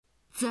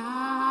残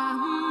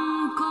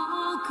酷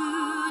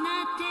な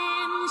天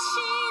使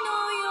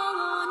のよ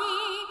うに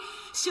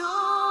少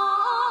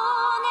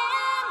年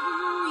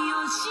よ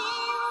神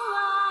話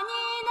に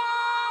な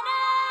れ。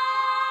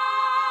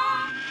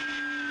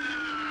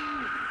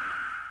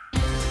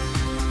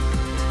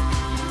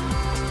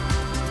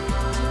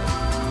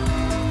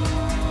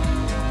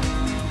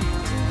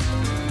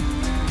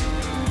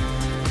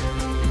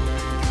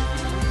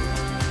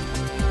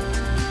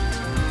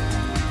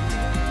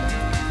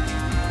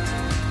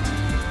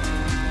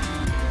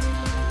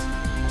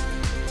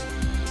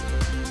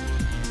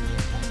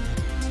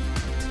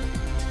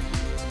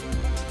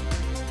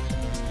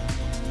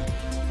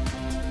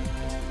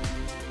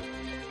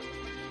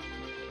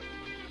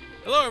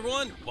 Hello,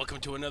 everyone. Welcome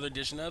to another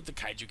edition of the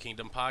Kaiju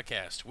Kingdom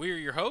podcast. We are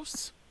your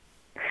hosts,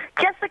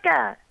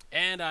 Jessica.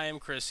 and I am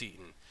Chris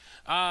Eaton.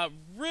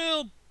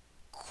 Real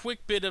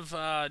quick bit of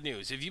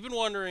news. If you've been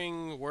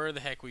wondering where the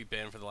heck we've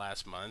been for the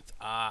last month,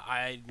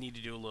 I need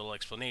to do a little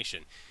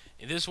explanation.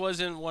 This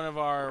wasn't one of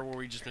our where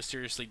we just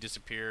mysteriously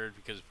disappeared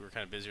because we were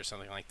kind of busy or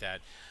something like that.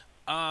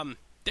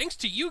 Thanks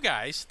to you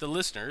guys, the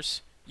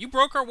listeners, you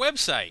broke our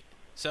website.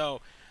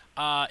 So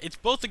it's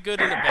both a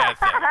good and a bad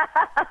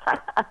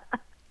thing.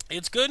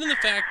 It's good in the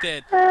fact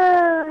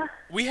that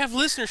we have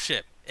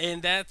listenership,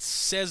 and that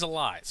says a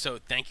lot. So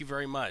thank you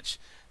very much.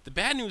 The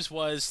bad news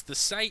was the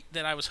site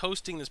that I was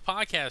hosting this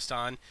podcast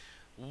on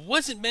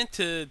wasn't meant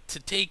to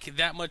take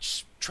that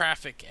much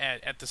traffic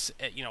at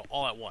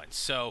all at once.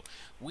 So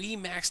we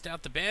maxed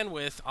out the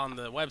bandwidth on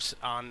the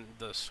on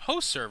the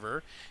host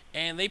server,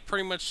 and they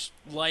pretty much,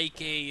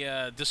 like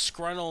a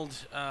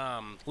disgruntled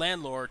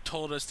landlord,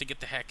 told us to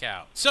get the heck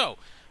out. So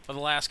for the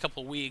last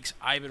couple of weeks,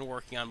 I've been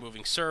working on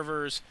moving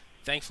servers.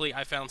 Thankfully,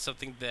 I found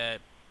something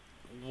that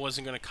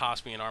wasn't going to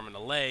cost me an arm and a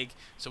leg,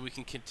 so we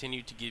can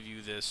continue to give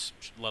you this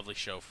lovely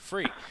show for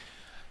free.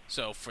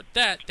 So for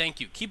that, thank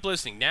you. Keep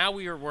listening. Now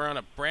we're on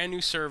a brand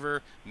new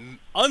server,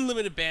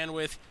 unlimited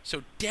bandwidth,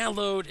 so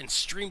download and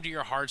stream to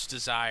your heart's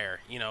desire.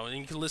 And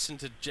you can listen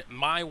to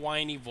my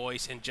whiny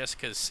voice and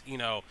Jessica's,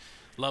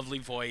 lovely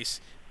voice.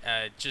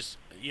 Till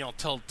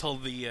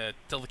the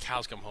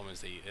cows come home, as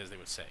they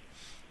would say.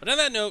 But on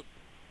that note,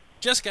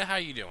 Jessica, how are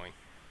you doing?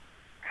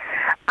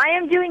 I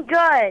am doing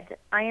good.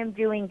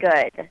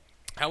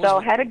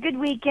 Had a good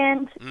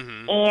weekend,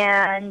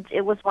 and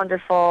it was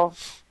wonderful,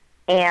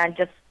 and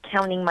just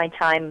counting my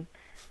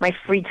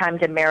free time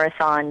to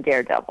marathon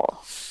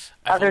Daredevil.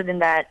 Other than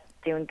that,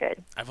 doing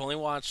good. I've only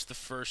watched the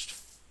first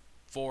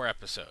 4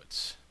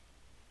 episodes,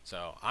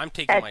 so I'm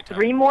taking my time.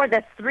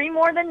 That's 3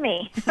 more than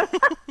me.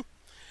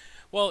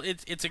 Well,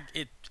 it's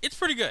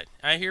pretty good.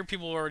 I hear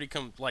people already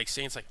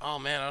saying it's like, oh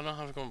man, I don't know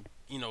how to go.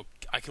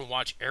 I can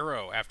watch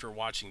Arrow after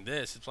watching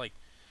this. It's like,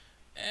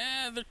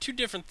 they're two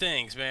different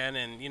things, man.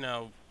 And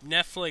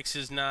Netflix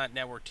is not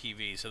network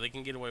TV, so they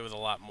can get away with a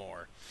lot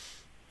more.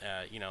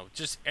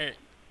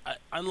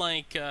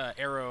 Unlike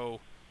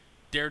Arrow,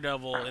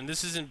 Daredevil, and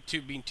this isn't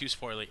being too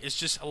spoilery. It's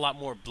just a lot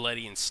more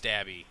bloody and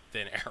stabby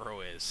than Arrow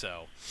is.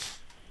 So,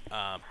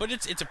 but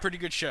it's a pretty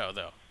good show,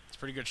 though. It's a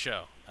pretty good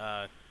show.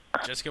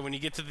 Jessica, when you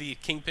get to the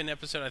Kingpin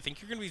episode, I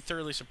think you're going to be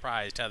thoroughly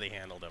surprised how they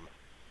handled him.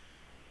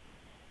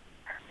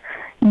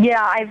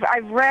 Yeah,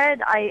 I've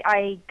read.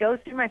 I go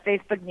through my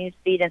Facebook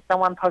newsfeed, and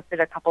someone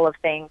posted a couple of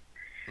things.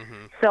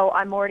 Mm-hmm. So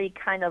I'm already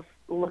kind of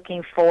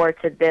looking forward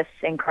to this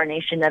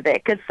incarnation of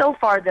it. Because so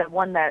far, the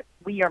one that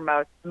we are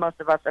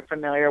most of us are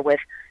familiar with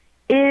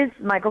is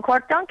Michael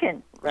Clark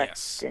Duncan.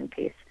 Rest in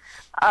peace.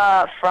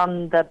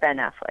 From the Ben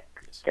Affleck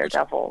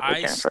Daredevil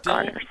with Jennifer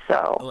Garner.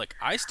 So look,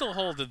 I still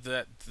hold that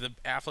the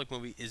Affleck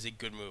movie is a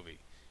good movie,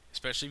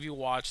 especially if you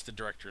watch the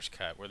director's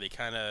cut, where they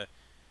kind of.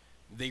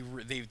 They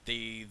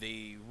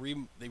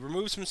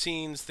remove some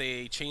scenes,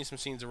 they change some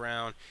scenes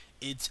around.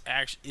 It's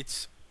a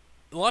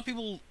lot of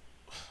people.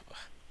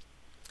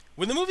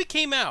 When the movie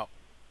came out,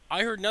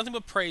 I heard nothing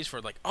but praise for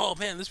it. Like, oh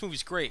man, this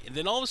movie's great. And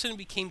then all of a sudden, it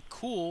became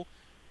cool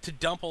to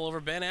dump all over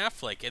Ben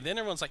Affleck. And then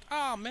everyone's like,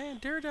 oh man,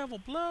 Daredevil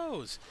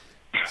blows.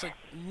 It's like,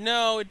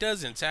 no, it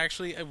doesn't. It's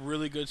actually a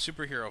really good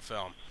superhero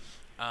film.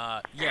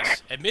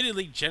 Yes,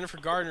 admittedly, Jennifer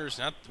Garner was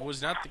not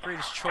the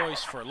greatest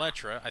choice for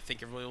Elektra. I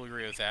think everybody will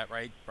agree with that,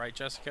 right? Right,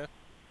 Jessica?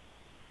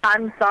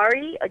 I'm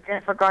sorry,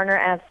 Jennifer Garner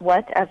as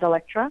what? As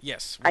Elektra?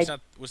 Yes, was not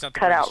the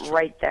cut greatest out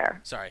right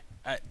there. Sorry,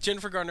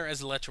 Jennifer Garner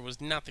as Elektra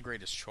was not the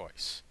greatest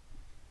choice.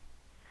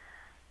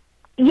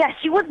 Yeah,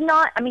 she was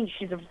not. I mean,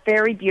 she's a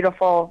very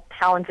beautiful,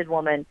 talented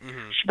woman,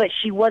 but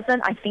she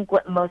wasn't, I think,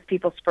 what most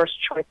people's first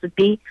choice would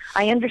be.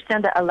 I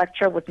understand that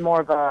Elektra was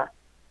more of a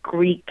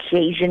Greek,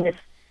 Asian,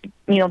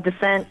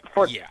 descent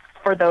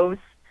for those,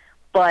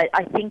 but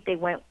I think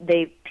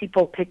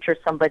people picture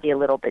somebody a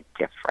little bit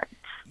different.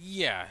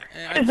 Yeah.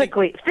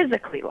 Physically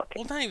looking.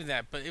 Well, not even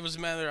that, but it was a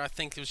matter, I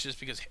think it was just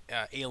because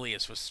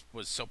Alias was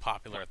so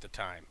popular at the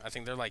time. I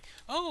think they're like,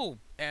 oh,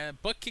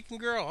 butt-kicking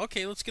girl.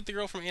 Okay, let's get the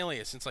girl from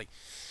Alias. And it's like,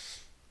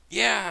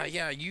 yeah,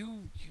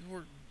 you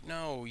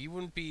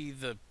wouldn't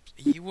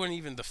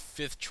even the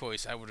 5th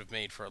choice I would have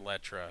made for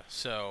Elektra.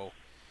 So,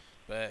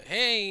 but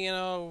hey,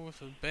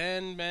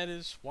 Ben met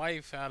his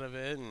wife out of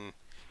it, and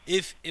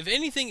if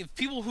anything, if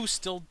people who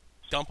still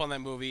dump on that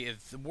movie,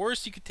 if the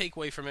worst you could take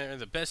away from it, or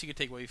the best you could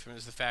take away from it,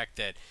 is the fact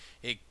that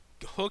it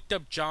hooked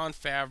up Jon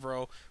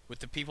Favreau with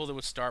the people that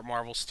would start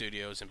Marvel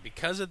Studios, and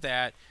because of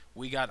that,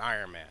 we got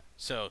Iron Man.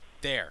 So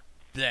there.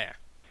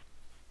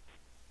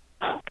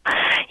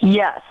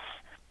 Yes.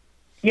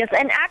 Yes,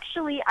 and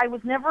actually, I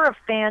was never a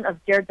fan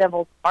of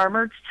Daredevil's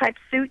armored type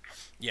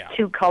suits, Yeah.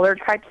 2-color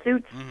type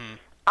suits. Mm-hmm.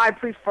 I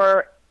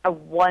prefer a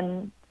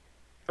one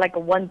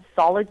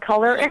solid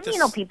color. Like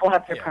And, people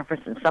have their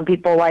preferences. Some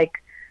people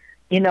like,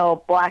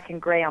 black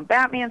and gray on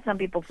Batman. Some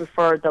people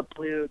prefer the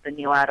blue, the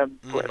Neil Adams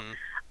blue.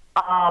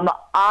 Mm-hmm.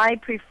 I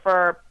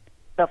prefer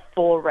the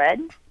full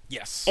red.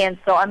 Yes. And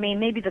so,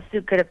 maybe the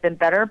suit could have been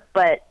better,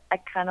 but I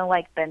kind of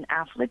like Ben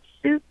Affleck's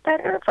suit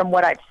better from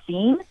what I've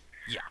seen.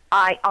 Yeah.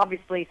 I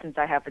obviously, since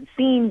I haven't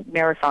seen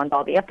marathoned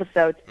all the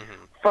episodes,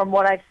 from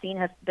what I've seen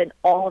has been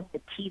all of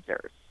the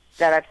teasers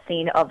that I've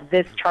seen of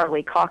this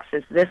Charlie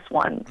Cox's, this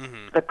one,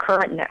 the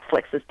current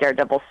Netflix's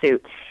Daredevil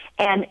suit.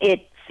 And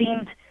it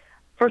seemed,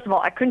 first of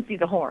all, I couldn't see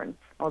the horns.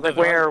 I was like,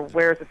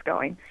 where is this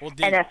going? Well,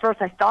 and at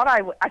first I thought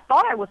I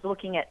was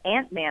looking at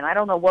Ant-Man. I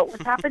don't know what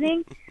was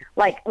happening.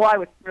 I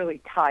was really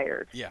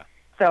tired. Yeah.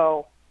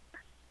 So,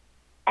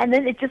 and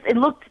then it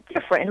looked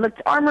different. It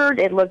looked armored.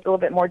 It looked a little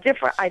bit more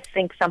different. I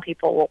think some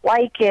people will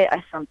like it.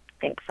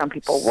 Think some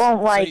people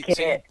won't like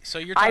it. So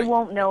you're I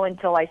won't know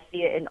until I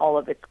see it in all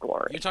of its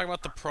glory. You're talking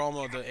about the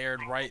promo that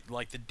aired right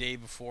the day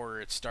before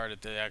it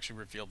started that actually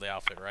revealed the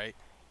outfit, right?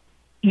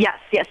 Yes,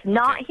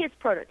 not his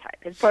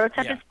prototype. His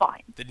prototype is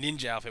fine. The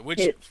ninja outfit, which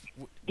the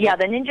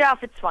ninja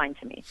outfit's fine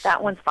to me.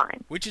 That one's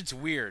fine. Which it's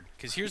weird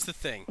because here's the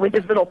thing. With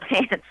his little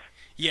pants.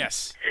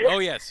 Yes. Oh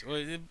yes.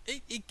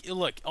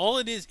 Look, all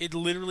it is, it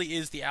literally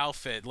is the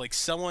outfit. Like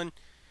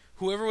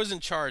whoever was in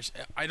charge,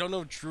 I don't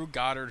know if Drew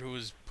Goddard, who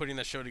was putting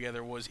that show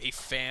together, was a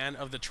fan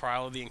of the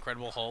Trial of the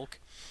Incredible Hulk,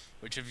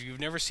 which if you've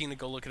never seen it,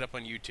 go look it up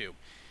on YouTube.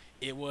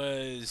 It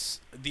was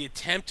the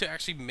attempt to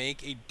actually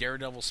make a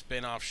Daredevil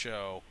spin-off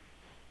show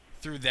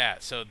through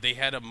that. So they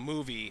had a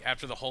movie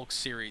after the Hulk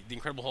series, the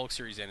Incredible Hulk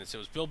series ended. So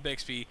it was Bill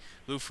Bixby,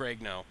 Lou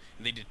Ferrigno,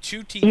 and they did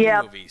 2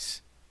 TV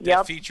movies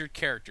that featured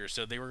characters.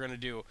 So they were going to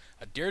do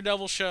a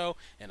Daredevil show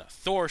and a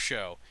Thor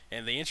show,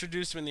 and they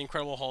introduced him in the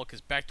Incredible Hulk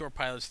as backdoor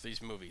pilots for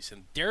these movies.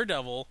 And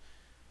Daredevil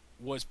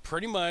was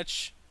pretty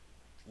much,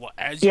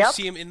 as you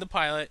see him in the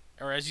pilot,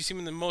 or as you see him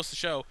in the most of the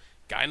show,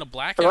 guy in a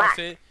black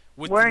outfit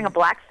with wearing a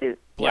black suit,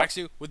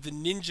 suit with the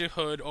ninja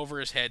hood over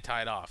his head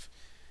tied off.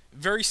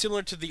 Very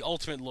similar to the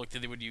Ultimate look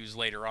that they would use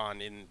later on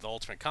in the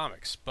Ultimate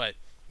comics, but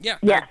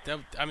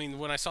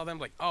when I saw them,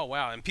 like, oh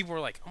wow, and people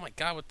were like, oh my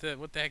god, what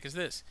the heck is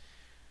this?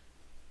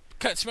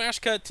 Smash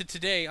cut to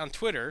today on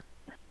Twitter.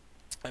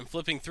 I'm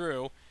flipping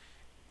through,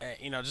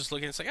 just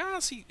looking. It's like,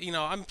 see,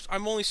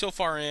 I'm only so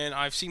far in.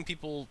 I've seen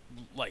people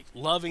like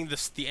loving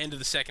the end of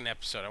the second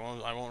episode. I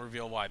won't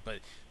reveal why, but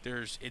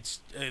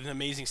it's an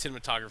amazing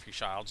cinematography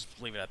shot. I'll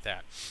just leave it at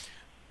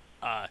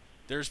that.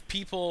 There's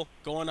people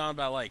going on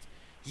about like,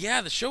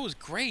 yeah, the show was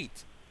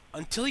great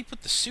until he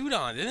put the suit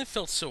on. Then it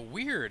felt so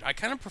weird. I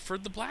kind of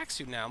preferred the black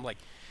suit now. I'm like,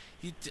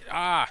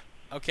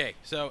 okay.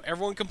 So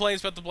everyone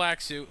complains about the black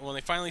suit, and when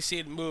they finally see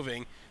it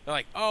moving, they're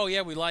like, oh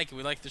yeah, we like it.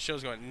 We like the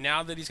show's going.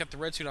 Now that he's got the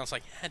red suit on, it's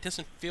like, it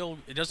doesn't feel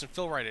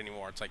right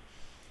anymore. It's like,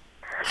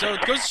 so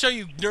it goes to show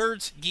you,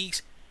 nerds,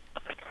 geeks,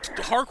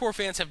 hardcore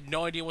fans have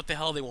no idea what the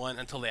hell they want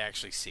until they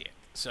actually see it.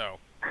 So.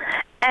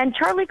 And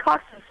Charlie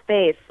Cox's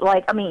face,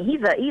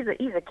 he's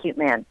a cute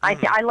man.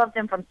 I loved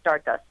him from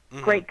Stardust.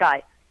 Great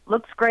guy.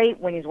 Looks great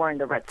when he's wearing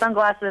the red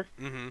sunglasses,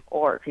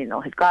 or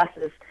his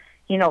glasses.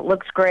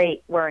 Looks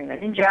great wearing the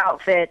ninja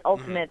outfit.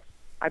 Ultimate,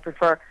 I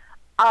prefer.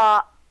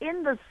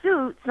 In the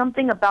suit,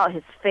 something about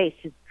his face,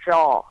 his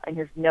jaw, and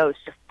his nose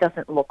just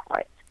doesn't look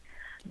right.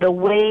 The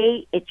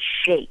way it's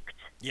shaped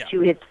to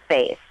his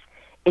face,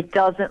 it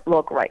doesn't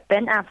look right.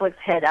 Ben Affleck's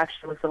head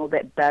actually looks a little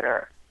bit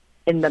better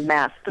in the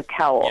mask, the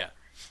cowl. Yeah.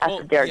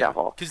 As a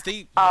Daredevil. Because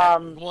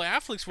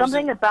Affleck's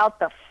something about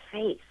the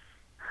face.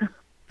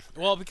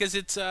 Well, because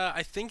it's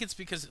I think it's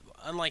because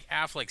unlike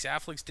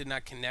Affleck's did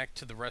not connect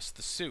to the rest of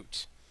the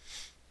suit.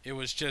 It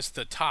was just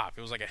the top.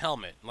 It was like a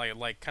helmet, like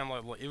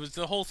it was,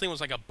 the whole thing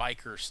was like a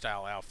biker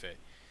style outfit.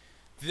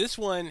 This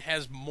one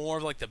has more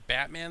of like the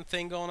Batman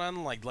thing going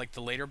on, like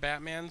the later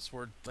Batmans,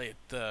 where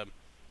the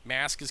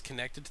mask is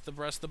connected to the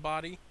rest of the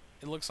body.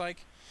 It looks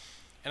like.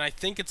 And I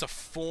think it's a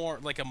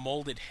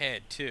molded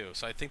head too.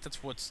 So I think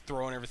that's what's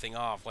throwing everything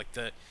off. Like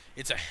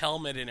it's a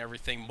helmet and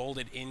everything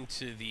molded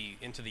into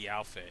the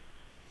outfit.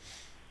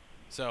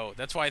 So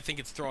that's why I think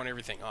it's throwing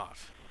everything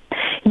off.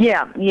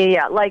 Yeah.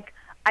 Like,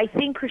 I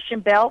think Christian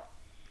Bale,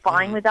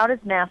 fine without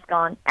his mask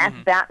on. As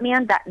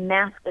Batman, that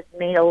mask is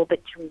made a little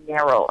bit too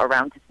narrow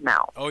around his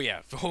mouth. Oh yeah,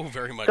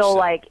 very much.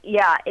 So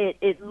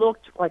it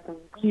looked like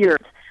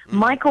weird.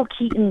 Michael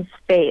Keaton's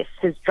face,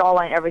 his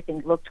jawline,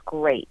 everything looked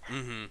great.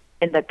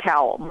 In the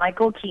cowl.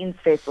 Michael Keaton's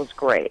face was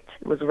great.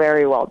 It was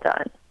very well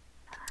done.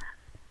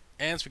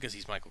 And it's because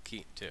he's Michael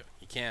Keaton too.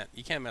 You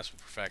can't mess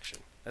with perfection.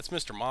 That's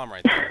Mr. Mom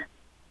right there.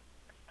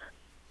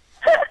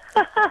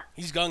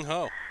 He's gung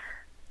ho.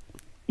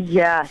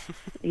 Yes,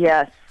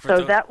 yes. So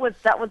the-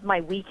 that was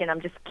my weekend.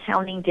 I'm just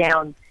counting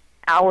down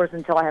hours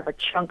until I have a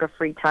chunk of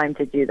free time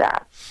to do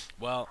that.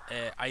 Well,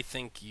 I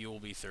think you will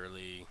be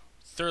thoroughly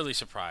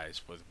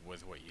surprised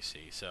with what you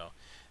see. So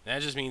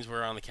that just means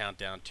we're on the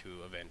countdown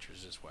to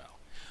Avengers as well.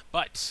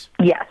 But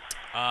Yes.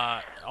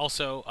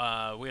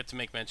 also, we have to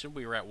make mention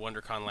we were at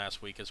WonderCon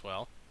last week as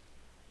well,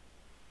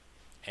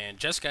 and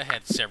Jessica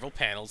had several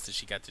panels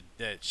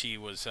that she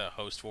was a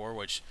host for,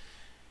 which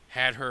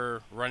had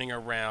her running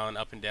around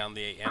up and down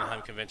the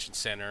Anaheim Convention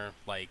Center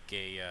like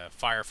a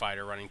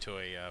firefighter running to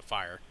a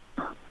fire.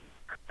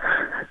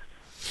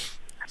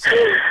 So,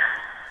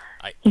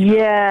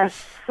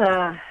 Yes.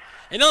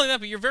 and not only that,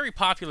 but you're very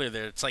popular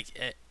there. It's like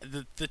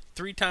the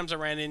 3 times I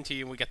ran into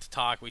you and we got to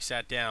talk, we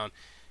sat down.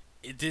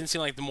 It didn't seem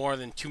like more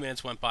than 2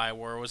 minutes went by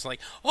where it was like,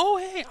 oh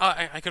hey,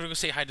 I gotta go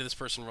say hi to this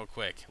person real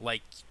quick.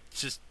 Like,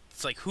 just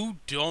it's like, who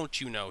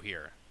don't you know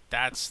here?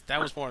 That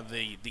was more of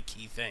the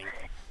key thing.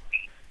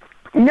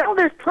 No,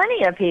 there's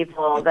plenty of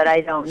people that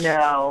I don't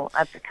know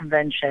at the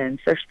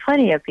conventions. There's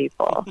plenty of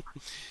people.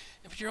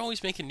 But you're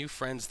always making new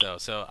friends, though.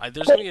 So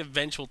there's going to be an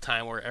eventual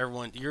time where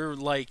you're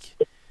like,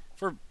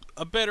 for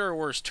a better or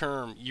worse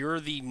term, you're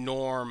the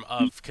norm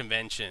of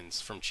conventions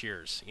from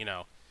Cheers,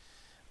 where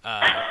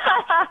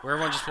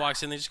everyone just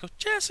walks in, they just go,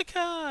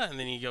 Jessica! And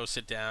then you go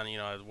sit down,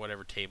 at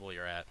whatever table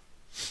you're at.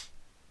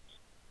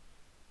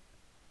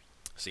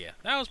 So yeah,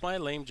 that was my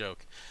lame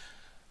joke.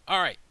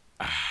 All right.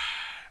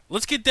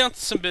 Let's get down to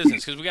some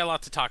business, because we got a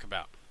lot to talk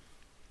about.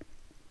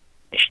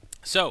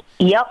 So.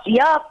 Yep.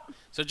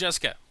 So,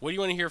 Jessica, what do you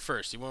want to hear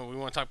first? We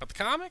want to talk about the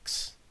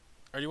comics,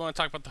 or do you want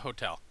to talk about the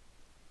hotel?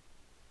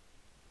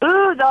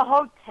 Ooh, the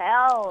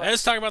hotel.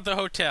 Let's talk about the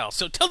hotel.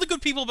 So, tell the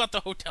good people about the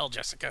hotel,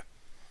 Jessica.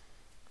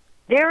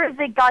 There is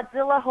a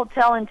Godzilla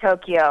hotel in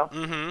Tokyo.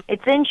 Mm-hmm.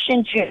 It's in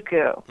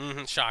Shinjuku.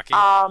 Mm-hmm. Shocking.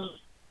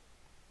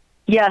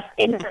 Yes,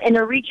 in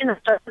a region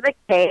that starts with a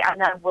K,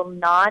 and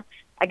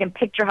I can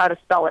picture how to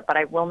spell it, but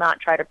I will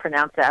not try to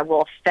pronounce it. I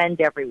will offend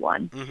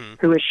everyone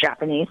who is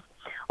Japanese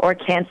or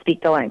can't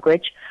speak the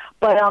language.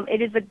 But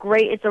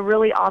it's a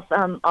really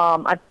awesome,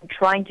 I've been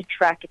trying to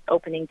track its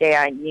opening day.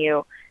 I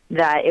knew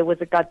that it was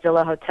a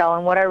Godzilla hotel,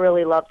 and what I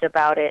really loved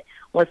about it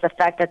was the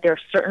fact that there are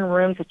certain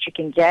rooms that you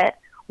can get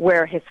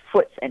where his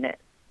foot's in it.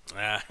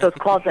 So it's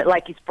closet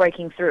like he's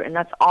breaking through, and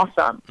that's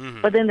awesome.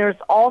 Mm-hmm. But then there's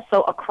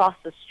also across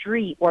the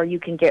street where you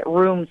can get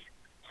rooms,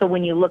 so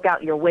when you look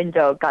out your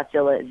window,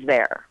 Godzilla is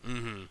there.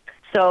 Mm-hmm.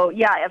 So,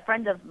 yeah, a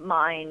friend of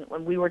mine,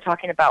 when we were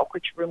talking about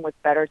which room was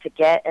better to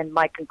get, and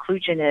my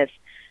conclusion is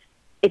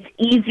it's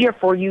easier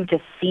for you to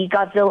see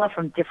Godzilla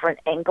from different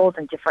angles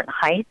and different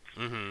heights,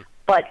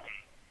 but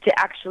to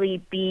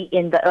actually be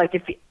in the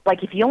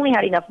if you only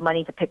had enough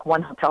money to pick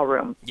one hotel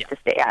room to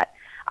stay at,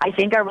 I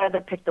think I'd rather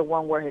pick the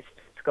one where his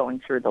foot's going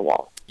through the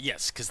wall.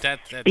 Yes, because I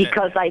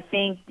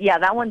think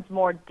that one's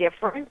more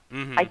different.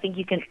 I think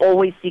you can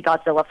always see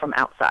Godzilla from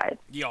outside.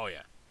 Oh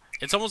yeah,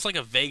 it's almost like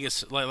a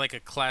Vegas, like a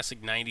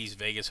classic '90s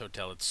Vegas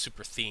hotel. It's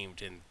super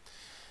themed, and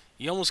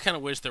you almost kind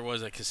of wish there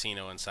was a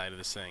casino inside of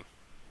this thing.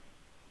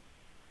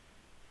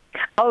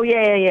 Oh,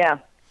 yeah.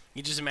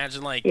 You just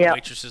imagine,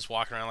 waitresses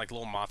walking around like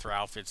little Mothra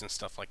outfits and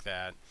stuff like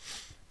that.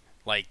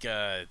 Like,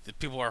 the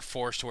people are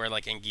forced to wear,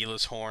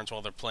 anguillus horns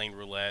while they're playing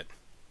roulette.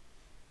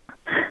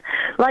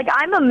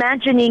 I'm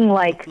imagining,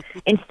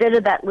 instead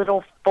of that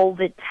little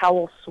folded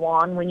towel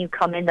swan when you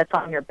come in that's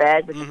on your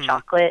bed with the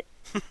chocolate,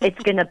 it's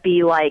going to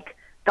be,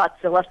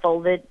 Godzilla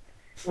folded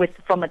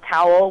from a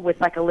towel with,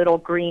 a little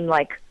green,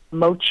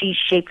 mochi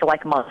shaped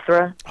like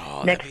Mothra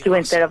next to awesome.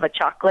 Instead of a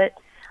chocolate.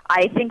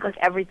 I think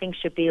everything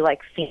should be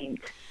themed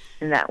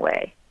in that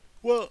way.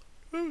 Well,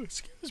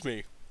 excuse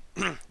me.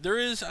 There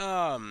is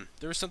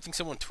something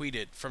someone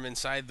tweeted from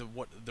inside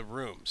the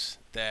rooms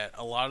that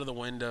a lot of the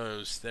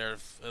windows that are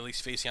at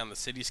least facing on the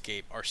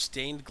cityscape are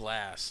stained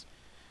glass.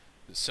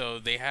 So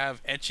they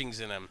have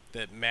etchings in them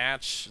that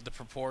match the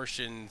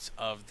proportions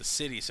of the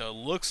city. So it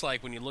looks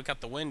like when you look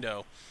out the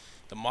window,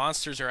 the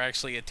monsters are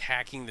actually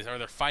attacking or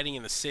they're fighting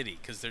in the city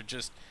because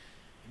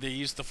they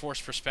use the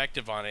forced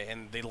perspective on it,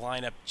 and they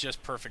line up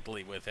just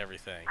perfectly with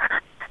everything.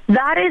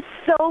 That is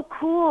so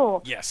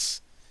cool.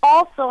 Yes.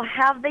 Also,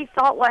 have they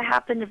thought what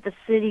happened if the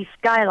city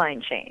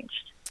skyline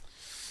changed?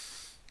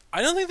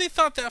 I don't think they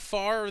thought that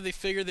far, or they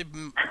figured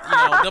they'll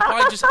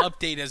probably just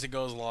update as it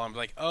goes along.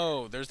 Like,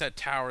 oh, there's that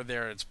tower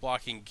there. It's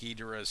blocking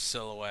Ghidorah's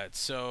silhouette.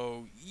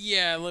 So,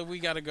 yeah, we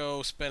got to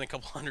go spend a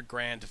couple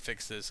 $100,000 to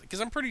fix this. Because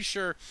I'm pretty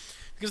sure,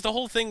 because the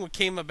whole thing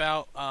came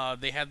about,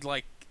 they had,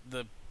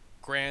 the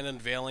grand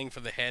unveiling for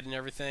the head and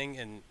everything,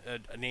 and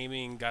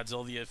naming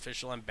Godzilla the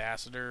official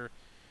ambassador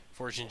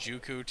for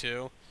Shinjuku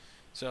too.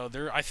 So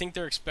I think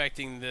they're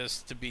expecting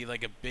this to be a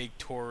big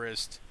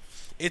tourist.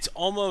 It is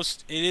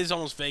almost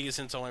Vegas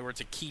in its own way, where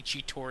it's a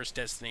kitschy tourist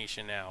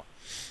destination now.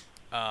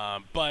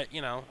 But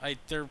I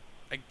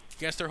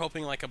guess they're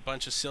hoping a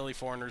bunch of silly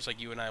foreigners like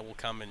you and I will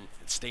come and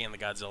stay in the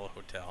Godzilla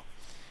hotel,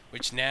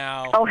 which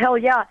now. Oh hell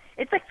yeah!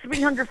 It's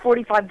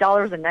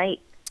 $345 a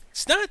night.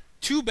 It's not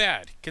too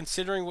bad,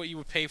 considering what you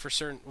would pay for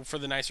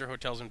the nicer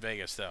hotels in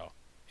Vegas, though,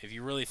 if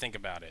you really think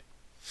about it.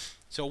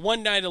 So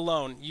one night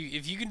alone,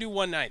 if you can do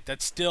one night,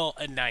 that's still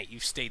a night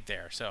you've stayed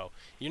there. So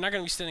you're not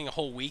going to be spending a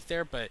whole week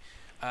there, but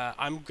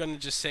I'm going to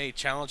just say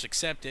challenge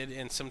accepted,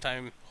 and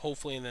sometime,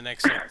 hopefully in the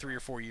next like 3 or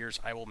 4 years,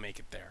 I will make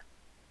it there.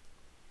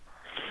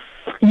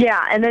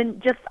 Yeah, and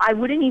then I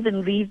wouldn't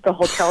even leave the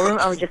hotel room.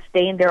 I would just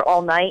stay in there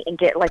all night and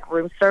get like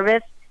room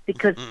service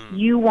because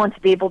you want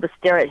to be able to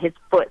stare at his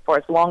foot for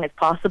as long as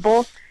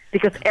possible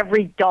because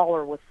every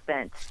dollar was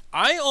spent.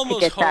 I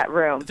almost to get hope that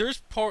room.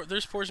 There's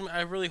portions.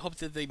 I really hope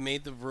that they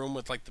made the room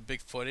with like the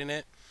big foot in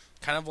it,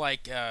 kind of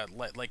like a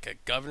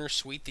governor's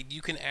suite that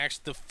you can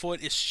the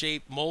foot is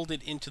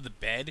molded into the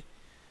bed.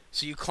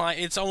 So you climb.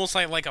 It's almost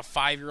like a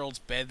 5-year-old's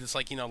bed. That's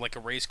like like a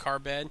race car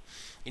bed,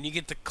 and you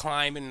get to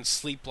climb and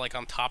sleep like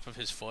on top of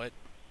his foot,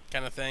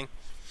 kind of thing.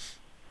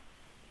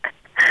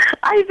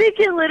 I think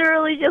it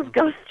literally just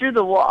goes through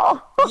the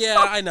wall. Yeah,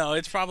 I know.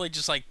 It's probably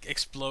just like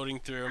exploding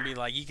through and be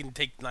like you can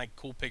take like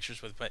cool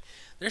pictures with. But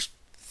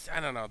I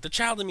don't know. The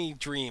child in me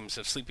dreams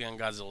of sleeping on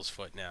Godzilla's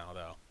foot now,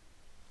 though.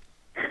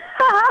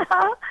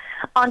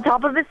 On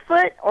top of his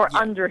foot or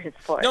under his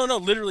foot? No,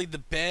 literally the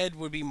bed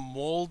would be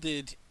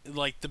molded,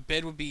 like the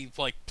bed would be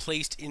like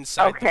placed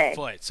inside the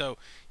foot. So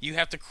you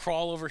have to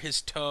crawl over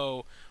his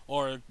toe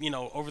or,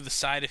 over the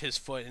side of his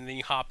foot and then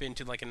you hop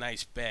into like a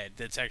nice bed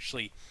that's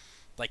actually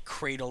like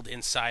cradled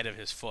inside of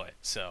his foot.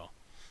 So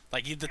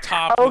like the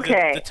top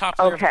the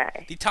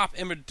top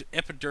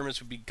epidermis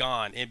would be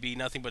gone. It'd be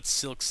nothing but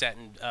silk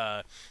satin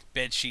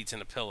bed sheets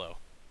and a pillow.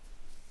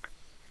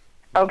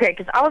 Okay,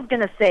 because I was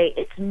gonna say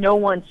it's no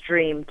one's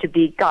dream to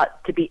be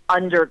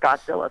under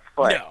Godzilla's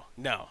foot.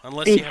 No,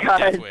 unless you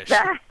have a death wish.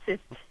 That is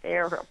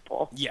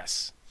terrible.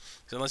 Yes,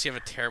 so unless you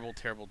have a terrible,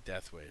 terrible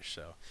death wish.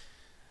 So,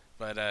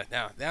 but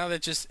now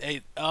that just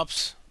it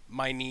ups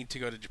my need to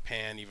go to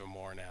Japan even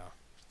more now.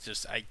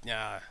 Just I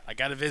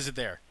got to visit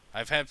there.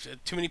 I've had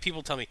too many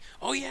people tell me,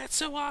 "Oh yeah, it's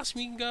so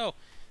awesome, you can go."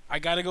 I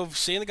got to go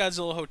stay in the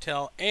Godzilla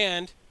hotel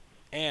and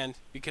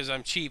because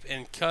I'm cheap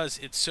and because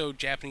it's so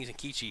Japanese and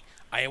kitschy,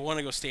 I want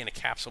to go stay in a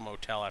capsule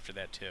motel after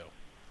that too.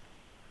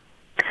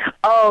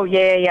 Oh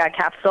yeah,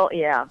 capsule,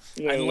 yeah.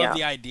 I love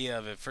the idea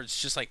of it.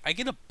 It's just like I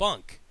get a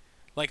bunk.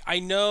 Like I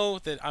know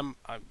that I'm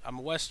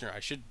a Westerner. I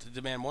should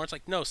demand more. It's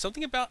like no,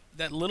 something about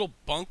that little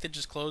bunk that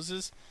just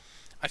closes.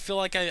 I feel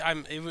like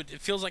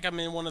it feels like I'm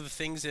in one of the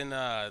things in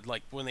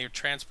like when they were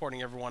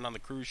transporting everyone on the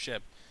cruise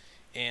ship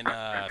in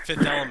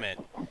Fifth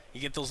Element. You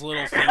get those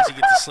little things you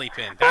get to sleep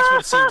in. That's what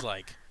it seems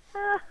like.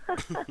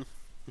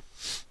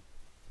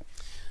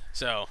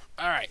 So,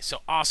 all right, so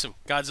awesome.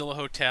 Godzilla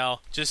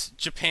Hotel.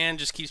 Japan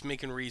just keeps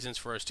making reasons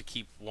for us to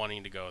keep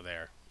wanting to go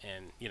there.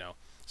 And,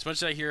 as much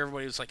as I hear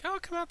everybody was like, "Oh,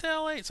 come out to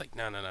LA." It's like,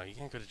 "No, you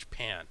can't go to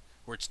Japan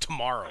where it's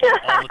tomorrow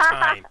all the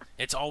time.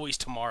 It's always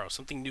tomorrow.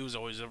 Something new is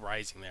always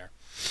arising there."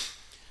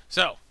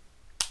 So,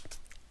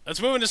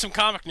 let's move into some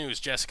comic news,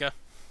 Jessica.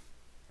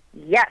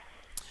 Yes.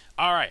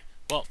 All right.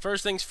 Well,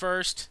 first things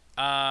first.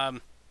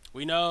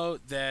 We know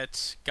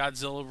that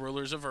Godzilla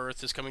Rulers of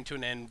Earth is coming to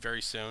an end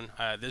very soon,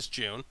 this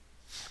June.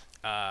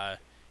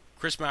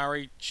 Chris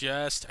Mowry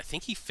I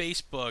think he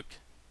Facebooked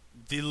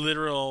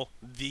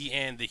the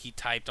end that he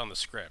typed on the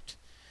script.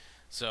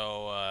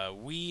 So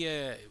we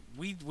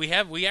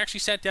actually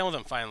sat down with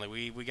him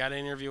finally. We got an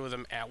interview with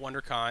him at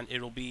WonderCon.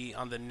 It'll be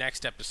on the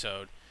next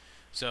episode.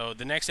 So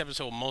the next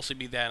episode will mostly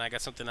be that, and I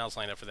got something else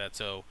lined up for that.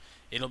 So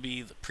it'll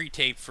be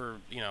pre-taped for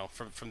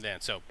from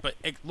then. So but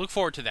look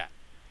forward to that.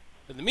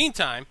 In the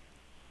meantime,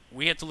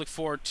 we have to look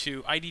forward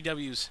to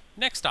IDW's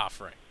next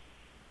offering.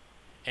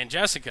 And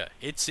Jessica,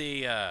 it's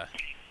an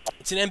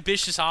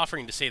ambitious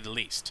offering to say the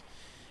least,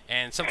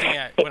 and something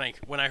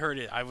when I heard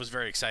it, I was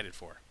very excited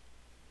for.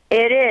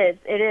 It is.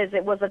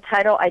 It was a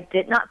title I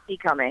did not see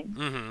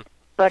coming,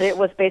 but it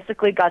was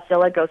basically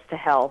Godzilla Goes to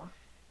Hell.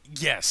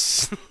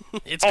 Yes,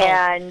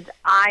 and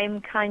I'm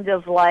kind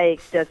of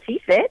like, does he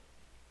fit?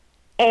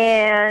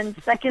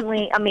 And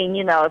secondly, I mean,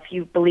 if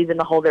you believe in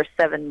the whole, there's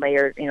 7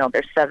 layers,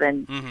 there's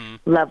 7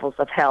 levels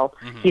of hell.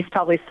 He's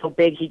probably so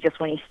big,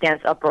 when he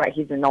stands upright,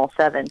 he's in all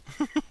 7.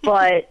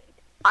 But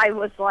I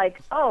was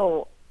like,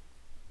 oh,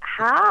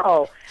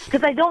 how?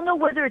 Because I don't know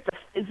whether it's a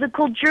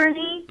physical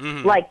journey,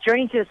 like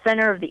journey to the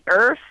center of the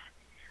earth,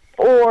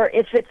 or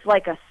if it's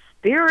like a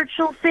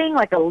spiritual thing,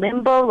 like a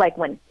limbo, like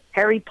when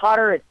Harry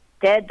Potter is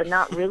dead but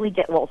not really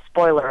dead. Well,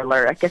 spoiler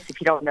alert. I guess if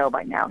you don't know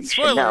by now, you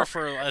should know. Spoiler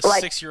for a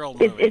 6-year-old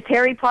movie. Is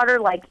Harry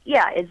Potter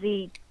is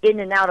he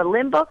in and out of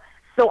limbo?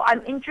 So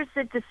I'm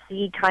interested to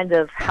see kind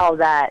of how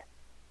that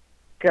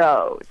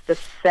goes, the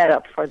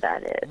setup for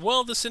that is.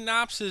 Well, the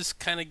synopsis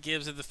kind of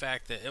gives it the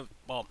fact that,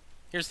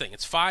 here's the thing.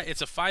 It's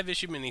a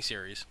 5-issue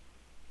miniseries,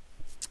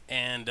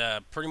 and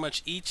pretty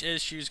much each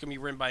issue is going to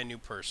be written by a new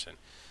person.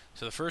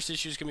 So the first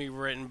issue is going to be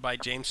written by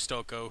James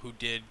Stocco, who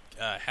did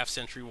Half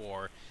Century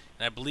War,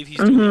 and I believe he's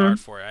doing the art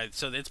for it.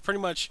 So it's pretty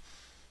much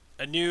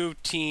a new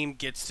team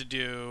gets to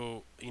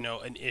do,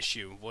 an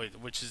issue,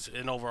 which is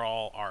an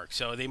overall arc.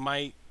 So they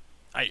might,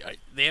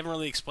 they haven't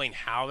really explained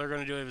how they're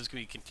going to do it, if it's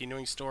going to be a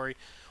continuing story,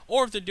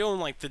 or if they're doing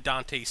like the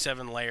Dante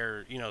 7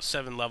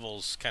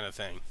 levels kind of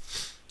thing.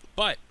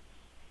 But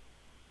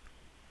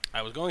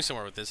I was going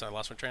somewhere with this. I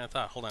lost my train of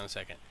thought. Hold on a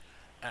second.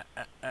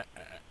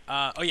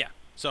 Oh yeah.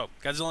 So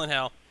Godzilla in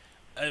Hell.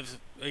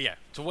 Yeah.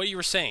 So what you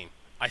were saying,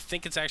 I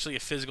think it's actually a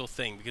physical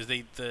thing because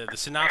the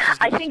synopsis.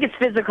 I think it's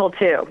physical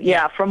too.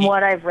 Yeah, from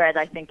what I've read,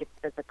 I think it's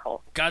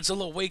physical.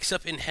 Godzilla wakes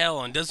up in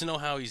hell and doesn't know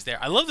how he's there.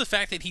 I love the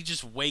fact that he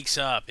just wakes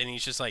up and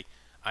he's just like,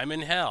 I'm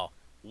in hell.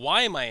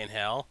 Why am I in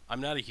hell? I'm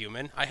not a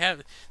human. I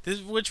have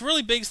this, which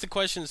really begs the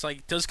question: is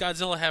like, does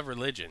Godzilla have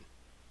religion?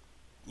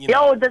 You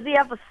know? Yo, does he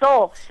have a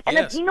soul? And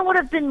Yes. if, you know what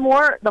have been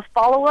more? The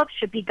follow-up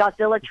should be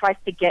Godzilla tries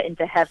to get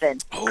into heaven,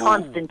 Oh.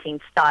 Constantine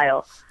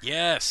style.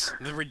 Yes,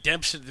 the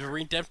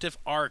redemptive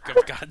arc of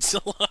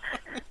Godzilla.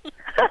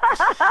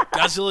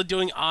 Godzilla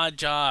doing odd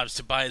jobs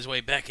to buy his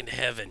way back into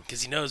heaven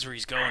because he knows where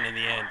he's going in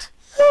the end.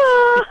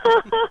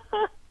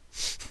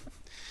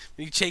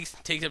 He takes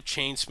up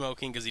chain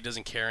smoking because he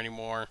doesn't care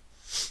anymore.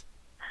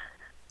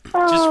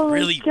 Just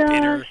really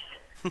bitter.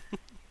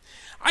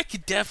 I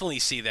could definitely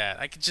see that.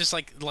 I could just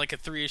like a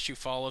 3-issue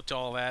follow-up to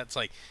all that. It's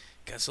like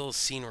Godzilla's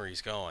seen where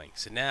he's going,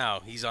 so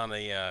now he's on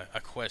a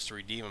quest to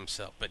redeem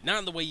himself, but not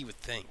in the way you would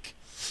think.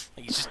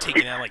 Like he's just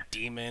taking out like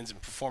demons and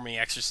performing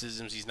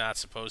exorcisms he's not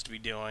supposed to be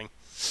doing.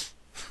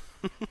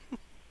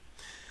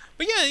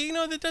 But yeah, you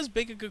know, that does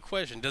beg a good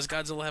question. Does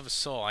Godzilla have a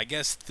soul? I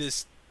guess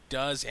this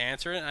does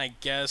answer it. And I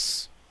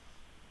guess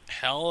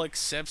hell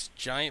accepts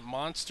giant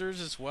monsters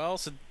as well.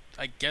 So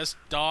I guess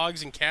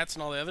dogs and cats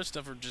and all the other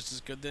stuff are just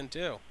as good then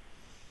too.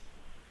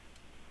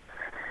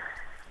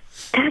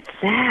 That's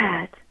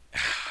sad.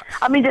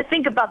 I mean, to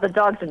think about the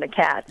dogs and the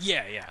cats.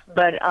 Yeah, yeah.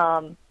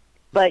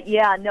 But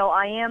yeah, no,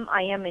 I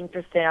am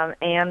interested. I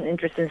am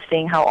interested in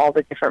seeing how all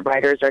the different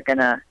writers are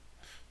gonna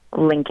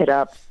link it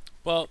up.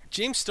 Well,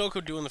 James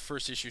Stokoe doing the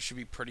first issue should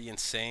be pretty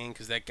insane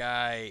because that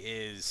guy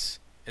is,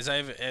 as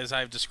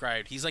I've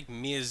described, he's like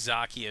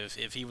Miyazaki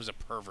if he was a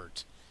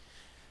pervert.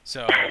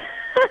 So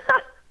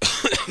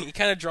he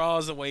kind of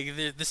draws away.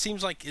 It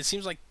seems like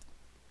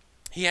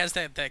he has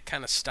that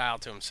kind of style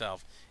to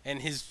himself,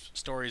 and his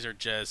stories are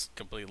just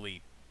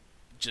completely,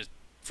 just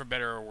for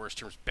better or worse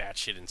terms,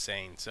 batshit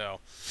insane. So,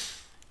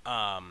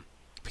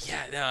 but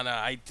yeah, no.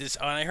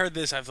 When I heard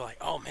this, I was like,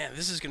 oh man,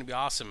 this is gonna be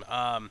awesome.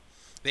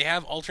 They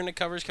have alternate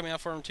covers coming out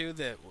for him too.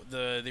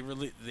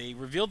 They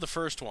revealed the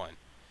first one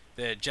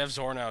that Jeff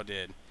Zornow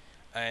did,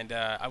 and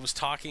I was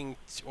talking,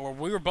 or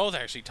we were both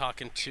actually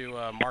talking to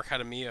Mark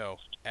Hadamio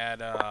at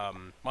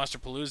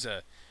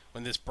Monsterpalooza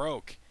when this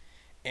broke,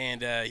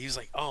 and he was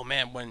like, "Oh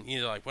man, when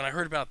I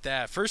heard about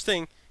that, first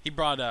thing he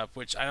brought up,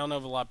 which I don't know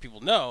if a lot of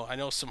people know, I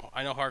know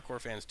hardcore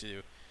fans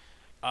do,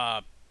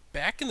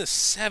 back in the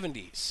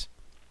 '70s,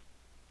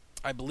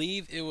 I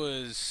believe it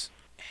was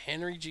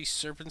Henry G.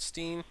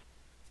 Serpenstein."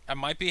 I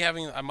might be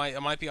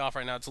off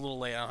right now. It's a little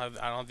late. I don't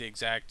have the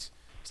exact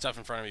stuff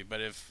in front of me. But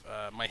if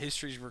my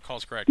history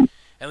recalls correct,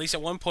 at least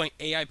at one point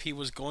AIP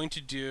was going to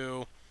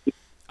do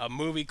a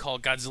movie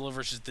called Godzilla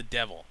vs. the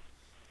Devil.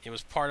 It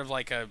was part of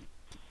like a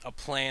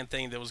planned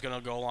thing that was going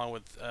to go along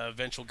with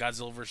eventual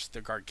Godzilla vs.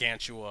 the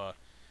Gargantua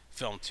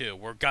film too,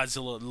 where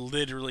Godzilla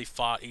literally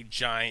fought a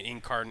giant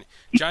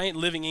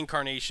living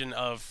incarnation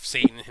of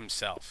Satan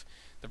himself.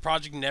 The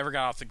project never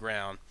got off the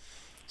ground.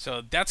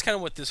 So that's kind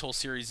of what this whole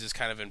series is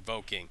kind of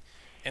invoking.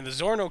 And the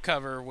Zorno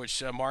cover,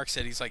 which Mark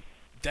said, he's like,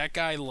 that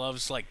guy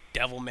loves like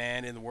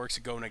Devilman and the works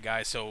of Go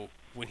Nagai. So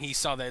when he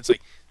saw that, it's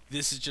like,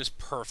 this is just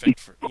perfect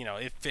for,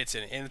 it fits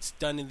in. And it's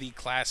done in the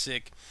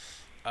classic,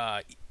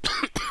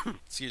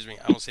 excuse me,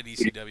 I almost said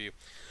ECW.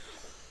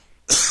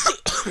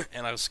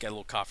 And I just got a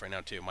little cough right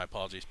now too, my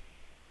apologies.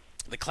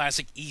 The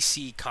classic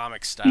EC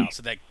comic style,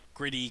 so that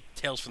gritty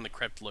Tales from the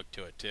Crypt look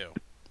to it too.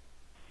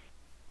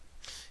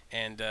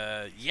 And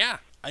yeah,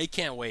 I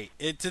can't wait.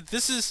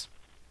 This is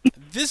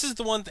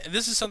the one.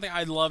 This is something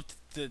I loved.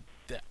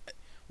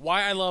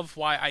 Why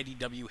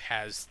IDW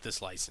has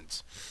this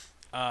license.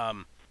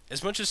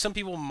 As much as some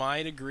people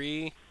might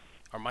agree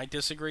or might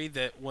disagree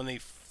that when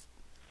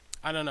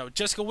I don't know,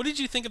 Jessica, what did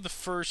you think of the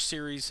first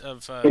series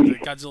of the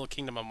Godzilla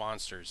Kingdom of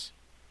Monsters?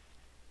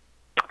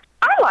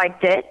 I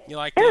liked it. You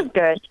liked it? It It was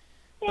good.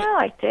 Yeah, I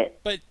liked it.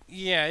 But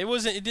yeah, it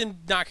wasn't. It didn't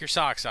knock your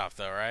socks off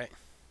though, right?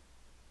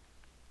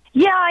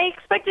 Yeah, I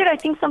expected, I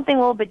think, something a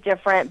little bit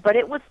different, but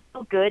it was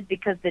still good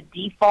because the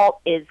default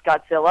is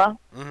Godzilla.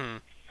 Mm-hmm.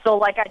 So,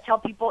 like I tell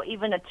people,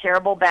 even a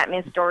terrible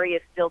Batman story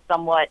is still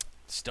somewhat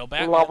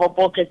Batman.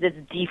 lovable because it's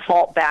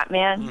default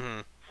Batman. Mm-hmm.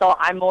 So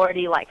I'm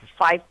already like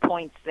 5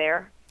 points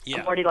there. Yeah.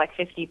 I'm already like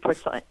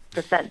 50%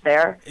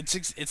 there.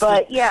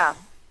 Yeah,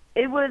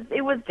 it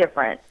was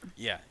different.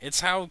 Yeah, it's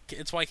how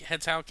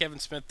Kevin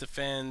Smith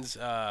defends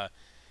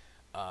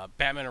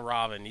Batman and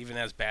Robin, even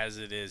as bad as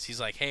it is. He's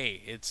like,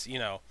 hey, it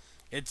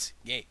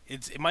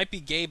might be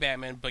gay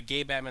Batman, but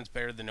gay Batman's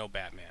better than no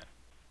Batman.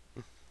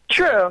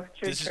 True.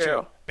 This is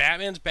true.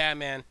 Batman's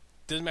Batman.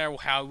 Doesn't matter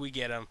how we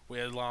get him,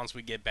 as long as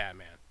we get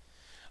Batman.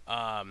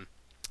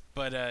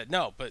 But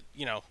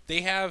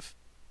they have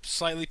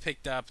slightly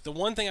picked up. The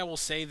one thing I will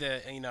say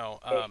that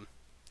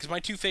because my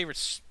two favorite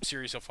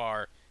series so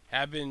far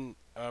have been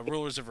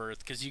Rulers of Earth,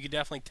 because you could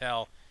definitely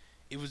tell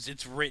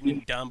it's written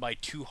and done by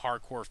two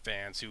hardcore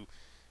fans who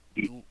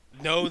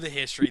know the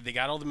history. They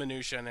got all the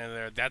minutia in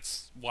there.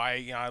 That's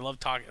why I love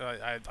talking.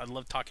 I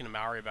love talking to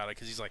Maori about it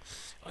because he's like,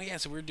 oh yeah,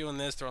 so we're doing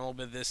this, throwing a little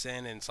bit of this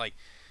in, and it's like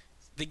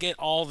they get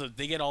all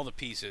the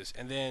pieces,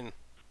 and then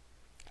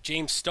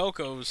James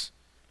Stokoe's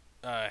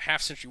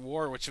Half Century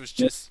War, which was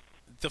just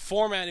the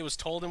format it was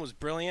told in was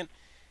brilliant,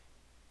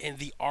 and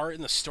the art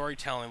and the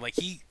storytelling. Like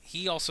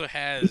he also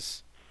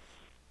has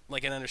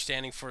like an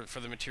understanding for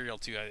the material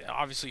too. It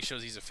obviously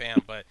shows he's a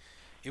fan, but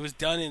it was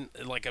done in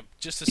like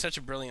such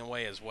a brilliant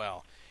way as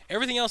well.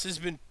 Everything else has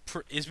been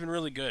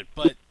really good,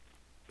 but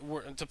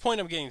the point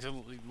I'm getting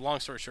to, long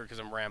story short, because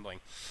I'm rambling,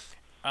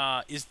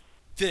 is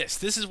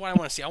this is what I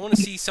want to see. I want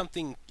to see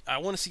something. I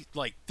want to see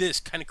like this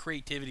kind of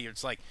creativity.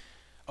 It's like,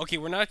 okay,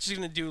 we're not just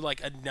gonna do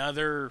like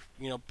another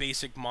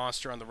basic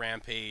monster on the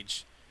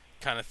rampage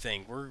kind of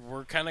thing.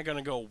 We're kind of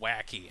gonna go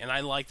wacky, and I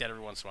like that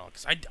every once in a while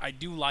because I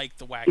do like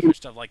the wackier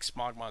stuff like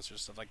smog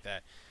monsters, stuff like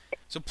that.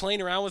 So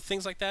playing around with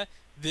things like that,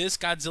 this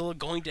Godzilla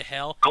going to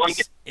hell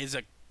is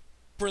a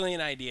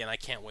brilliant idea, and I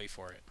can't wait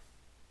for it.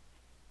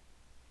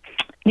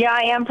 Yeah,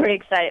 I am pretty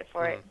excited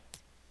for it.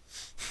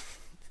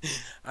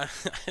 I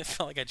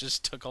felt like I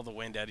just took all the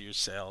wind out of your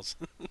sails.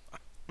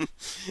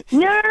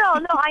 No.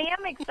 I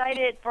am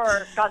excited for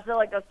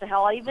Godzilla Goes to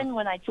Hell. Even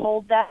when I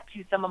told that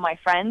to some of my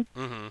friends,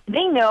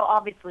 they know,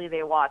 obviously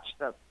they watched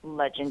the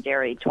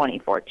legendary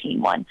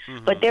 2014 one,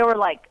 but they were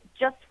like,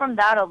 just from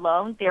that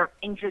alone, they're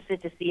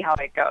interested to see how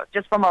it goes,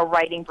 just from a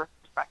writing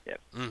perspective.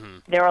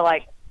 They were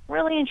like,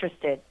 really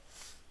interested.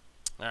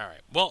 All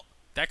right. Well,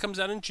 that comes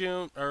out in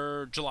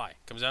July.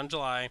 Comes out in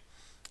July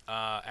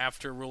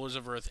after Rulers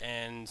of Earth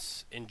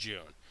ends in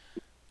June.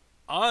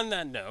 On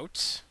that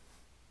note,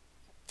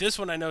 this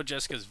one I know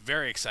Jessica's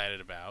very excited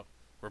about.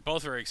 We're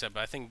both very excited, but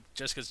I think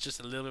Jessica's just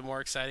a little bit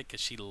more excited because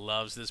she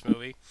loves this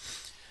movie.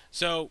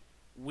 So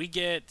we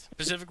get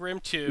Pacific Rim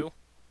 2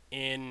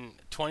 in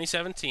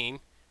 2017.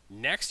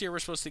 Next year we're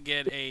supposed to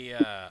get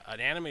an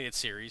animated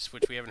series,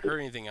 which we haven't heard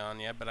anything on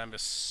yet, but I'm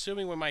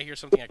assuming we might hear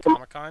something at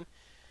Comic-Con.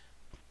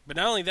 But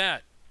not only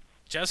that,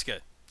 Jessica,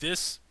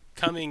 this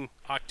coming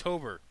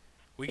October,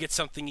 we get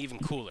something even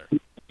cooler.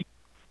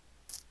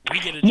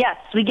 Yes,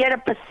 we get a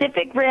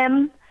Pacific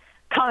Rim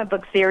comic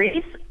book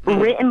series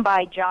written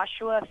by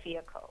Joshua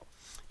Fiaco.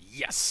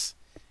 Yes,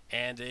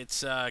 and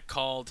it's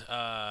called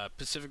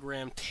Pacific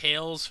Rim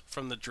Tales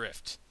from the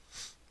Drift,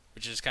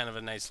 which is kind of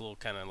a nice little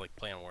kind of like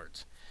play on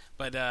words.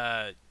 But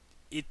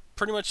it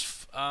pretty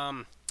much.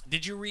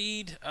 Did you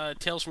read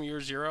Tales from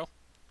Year Zero?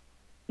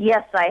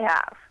 Yes, I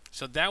have.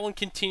 So that one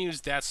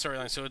continues that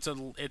storyline. So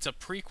it's a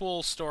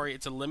prequel story.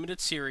 It's a limited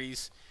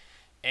series,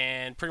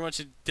 and pretty much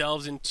it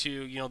delves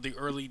into the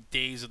early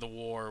days of the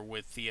war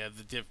with the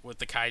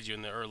Kaiju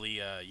and the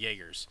early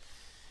Jaegers.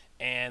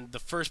 And the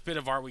first bit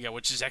of art we got,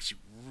 which is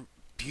actually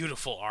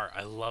beautiful art,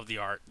 I love the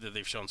art that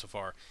they've shown so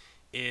far,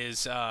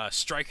 is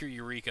Striker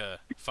Eureka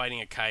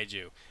fighting a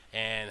Kaiju,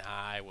 and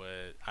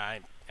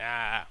I'm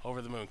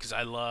over the moon because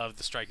I love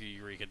the Striker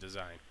Eureka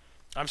design.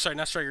 I'm sorry,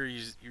 not Striker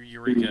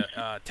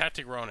Eureka,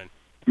 Tactic Ronin.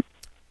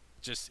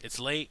 Just it's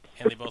late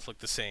and they both look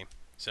the same,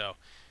 so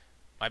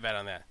my bad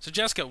on that. So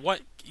Jessica, what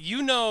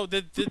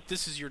that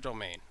this is your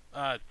domain.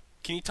 Can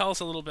you tell us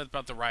a little bit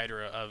about the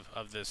writer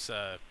of this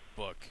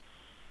book?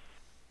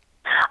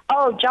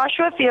 Oh,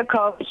 Joshua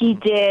Fiaco, he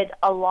did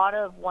a lot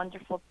of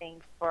wonderful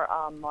things for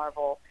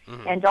Marvel.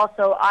 And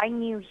also I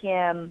knew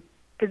him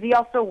because he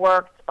also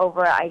worked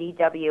over at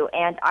IDW,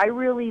 and I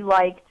really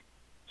liked,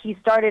 he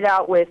started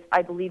out with,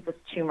 I believe, was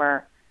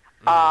Tumor.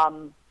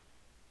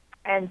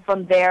 And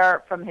from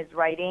there, from his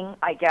writing,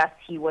 I guess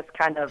he was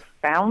kind of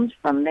found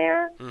from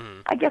there,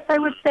 I guess I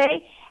would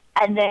say.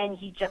 And then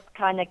he just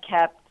kind of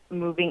kept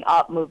moving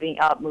up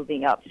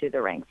through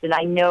the ranks. And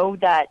I know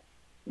that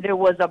there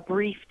was a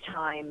brief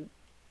time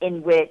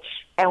in which,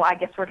 and I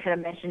guess we're going to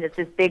mention this,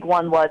 his big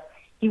one was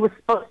he was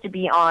supposed to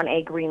be on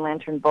a Green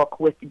Lantern book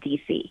with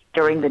DC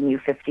during the New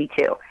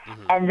 52.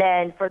 And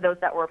then for those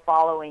that were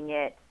following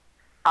it,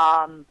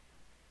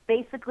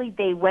 basically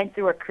they went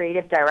through a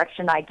creative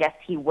direction I guess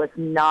he was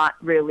not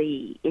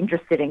really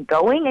interested in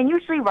going. And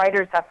usually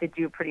writers have to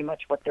do pretty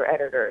much what their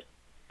editors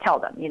tell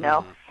them,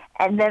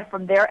 And then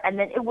from there, and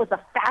then it was a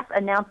fast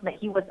announcement.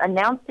 He was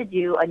announced to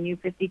do a New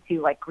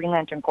 52, like Green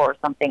Lantern Corps or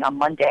something, on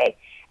Monday.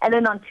 And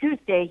then on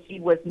Tuesday, he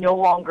was no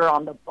longer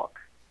on the book.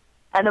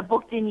 And the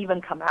book didn't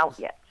even come out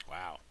yet.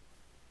 Wow.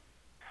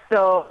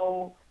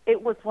 So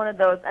it was one of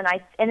those. And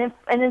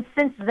then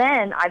since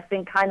then, I've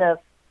been kind of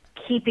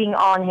keeping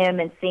on him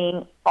and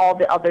seeing all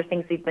the other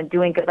things he's been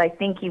doing because I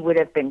think he would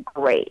have been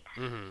great.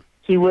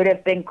 He would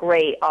have been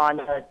great on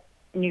the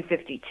New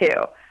 52.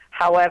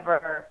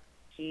 However,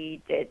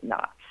 he did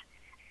not.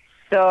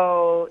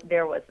 So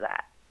there was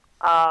that.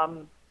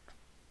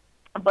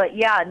 But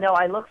yeah, no,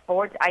 I look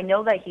forward to, I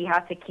know that he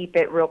had to keep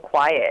it real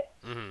quiet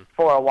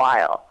for a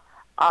while.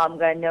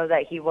 I know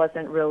that he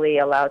wasn't really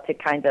allowed to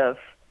kind of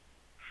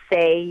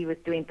say he was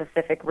doing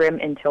Pacific Rim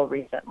until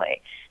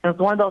recently. And it was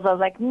one of those I was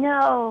like,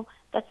 no,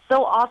 that's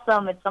so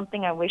awesome. It's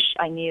something I wish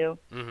I knew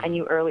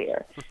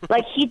earlier.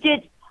 Like he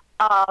did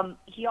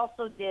he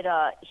also did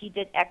he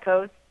did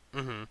Echoes.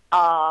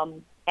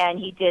 and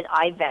he did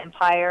I,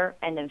 Vampire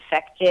and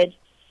Infected.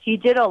 He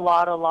did a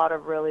lot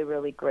of really,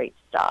 really great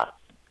stuff.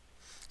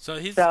 So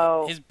his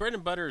bread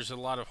and butter is a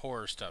lot of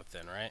horror stuff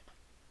then, right?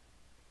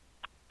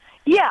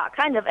 Yeah,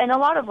 kind of, and a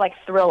lot of like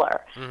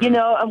thriller, Mm-hmm. you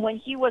know. And when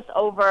he was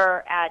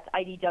over at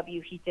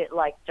IDW, he did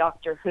like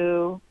Doctor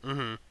Who,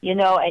 Mm-hmm. you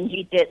know, and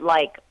he did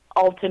like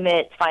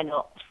Ultimate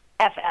Final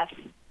FF,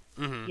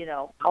 Mm-hmm. you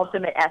know,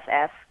 Ultimate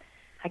FF.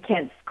 I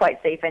can't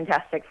quite say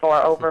Fantastic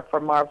Four over for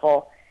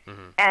Marvel,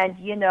 Mm-hmm. and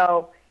you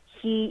know,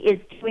 he is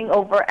doing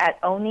over at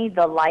Only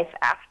the Life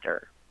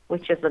After,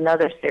 which is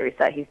another series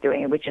that he's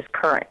doing, which is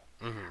current.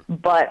 Mm-hmm.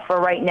 But for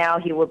right now,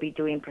 he will be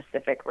doing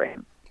Pacific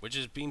Rim. Which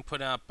is being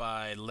put out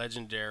by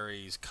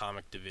Legendary's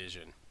comic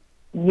division.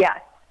 Yes,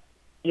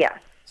 yes.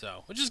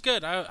 So, which is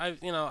good. I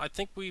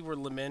think we were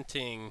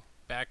lamenting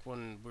back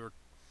when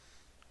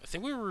I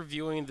think we were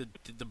reviewing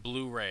the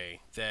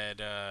Blu-ray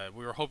that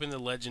we were hoping the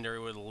Legendary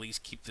would at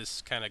least keep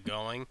this kind of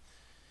going,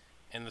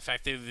 and the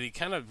fact that they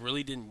kind of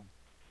really didn't,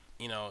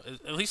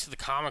 at least the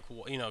comic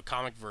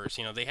verse,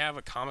 they have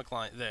a comic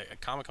line, a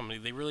comic company.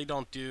 They really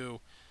don't do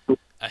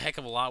a heck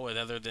of a lot with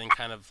other than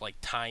kind of like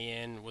tie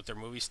in with their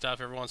movie stuff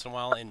every once in a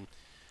while and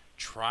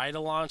try to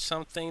launch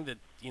something that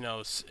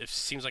it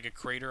seems like a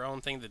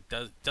creator-owned thing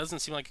that doesn't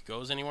seem like it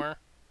goes anywhere.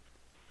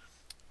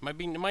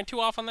 Am I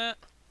too off on that?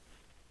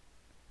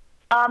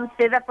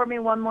 Say that for me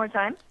one more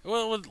time.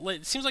 Well,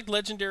 it seems like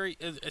Legendary.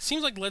 It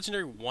seems like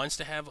Legendary wants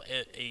to have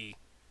a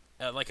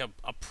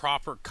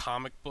proper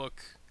comic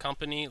book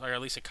company, or at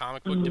least a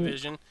comic book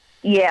division.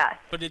 Yes.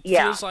 But it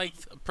yeah. feels like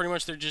pretty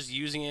much they're just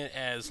using it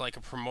as like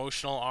a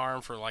promotional arm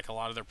for like a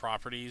lot of their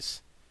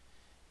properties.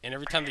 And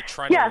every time they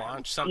try to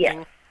launch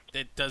something,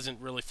 it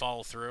doesn't really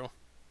follow through.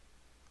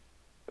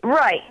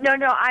 Right. No,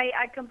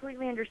 I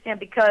completely understand,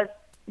 because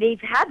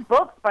they've had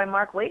books by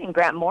Mark Waid and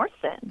Grant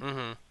Morrison.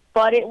 Mm-hmm.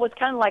 But it was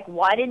kind of like,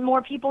 why didn't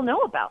more people know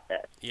about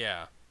this?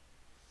 Yeah.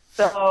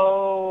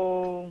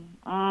 So,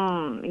 it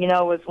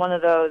was one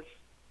of those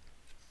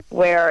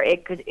where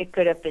it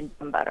could have been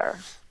done better.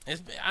 I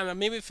don't know,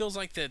 maybe it feels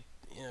like that.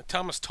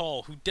 Thomas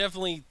Tull, who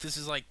definitely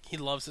he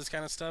loves this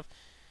kind of stuff.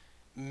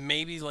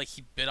 Maybe like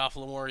he bit off a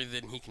little more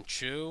than he can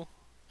chew,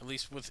 at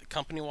least with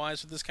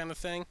company-wise with this kind of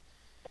thing.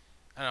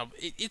 I don't know.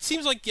 It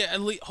seems like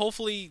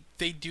hopefully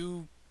they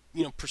do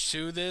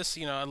pursue this.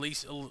 At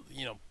least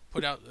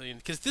put out,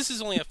 because this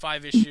is only a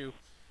 5-issue,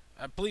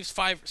 I believe it's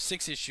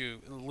 6-issue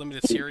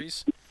limited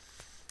series.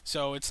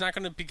 So it's not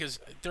going to, because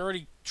they're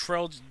already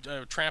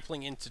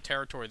trampling into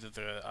territory that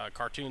the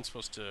cartoon's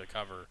supposed to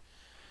cover.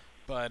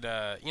 But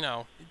it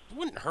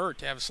wouldn't hurt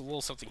to have a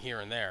little something here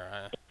and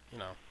there.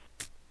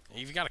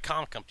 If you got a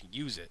comic company,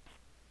 use it.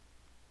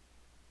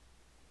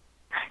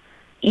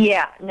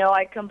 Yeah, no,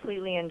 I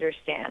completely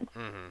understand.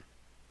 Mm-hmm.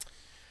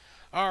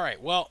 All right,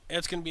 well,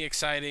 it's going to be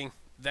exciting.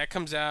 That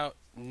comes out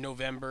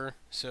November,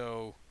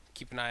 so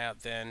keep an eye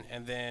out then.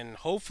 And then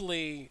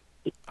hopefully,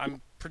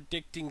 I'm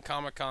predicting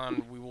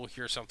Comic-Con, we will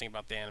hear something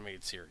about the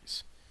animated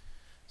series.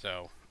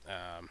 So,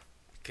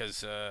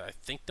 because I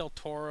think Del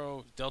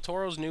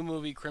Toro's new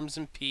movie,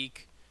 Crimson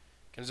Peak,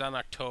 comes out in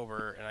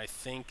October, and I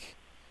think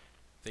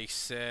they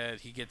said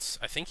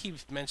I think he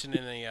mentioned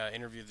in an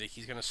interview that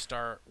he's going to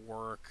start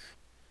work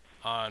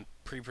on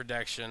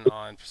pre-production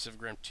on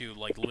Pacific Rim 2,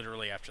 like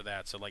literally after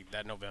that, so like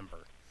that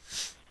November.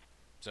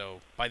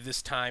 So by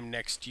this time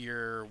next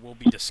year, we'll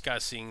be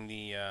discussing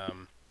the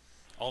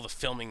all the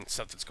filming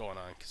stuff that's going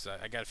on, because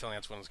I got a feeling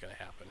that's when it's going to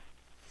happen.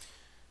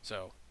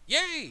 So,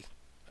 yay!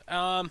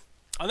 On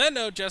that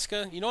note,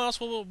 Jessica, you know what else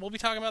we'll be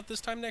talking about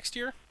this time next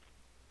year?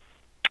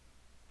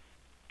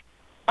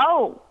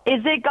 Oh,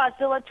 is it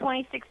Godzilla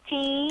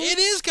 2016? It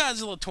is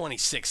Godzilla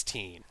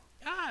 2016.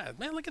 Ah,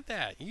 man, look at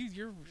that.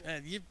 You're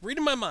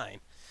reading my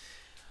mind.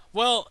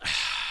 Well,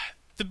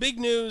 the big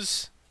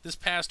news this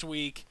past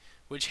week,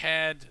 which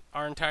had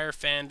our entire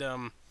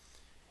fandom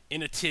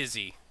in a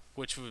tizzy,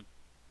 which would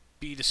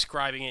be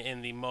describing it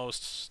in the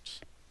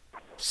most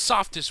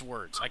softest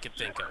words I could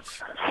think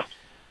of.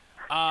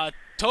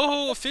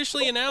 Toho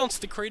officially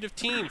announced the creative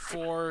team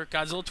for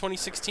Godzilla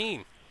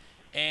 2016.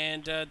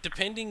 And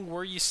depending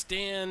where you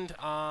stand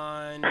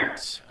on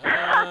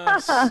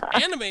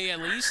anime, at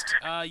least,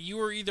 you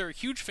were either a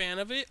huge fan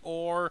of it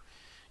or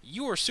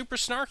you were super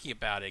snarky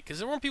about it. Because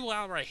there weren't people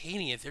outright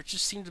hating it. There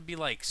just seemed to be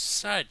like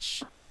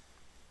such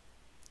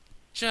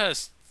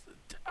just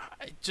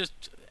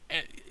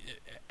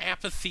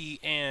apathy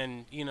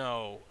and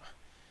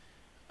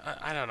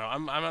I don't know.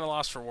 I'm at a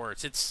loss for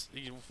words. It's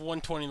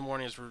 1:20 in the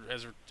morning as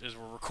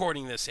we're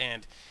recording this,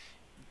 and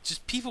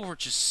just people were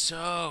just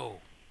so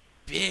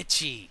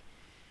bitchy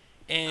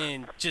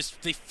and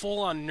just they full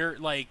on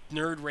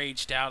nerd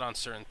raged out on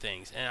certain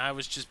things, and I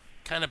was just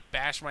kind of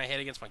bashing my head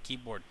against my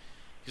keyboard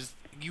because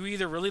you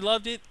either really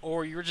loved it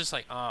or you were just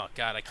like, oh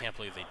god, I can't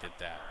believe they did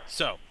that.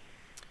 So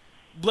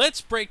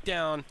let's break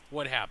down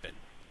what happened.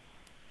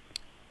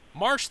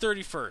 March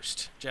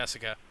 31st,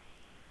 Jessica,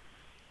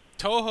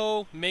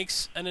 Toho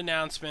makes an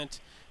announcement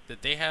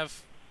that they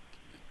have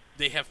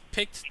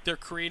picked their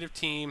creative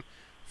team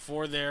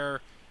for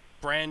their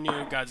brand new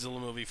Godzilla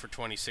movie for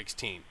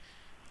 2016.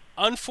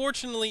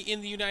 Unfortunately,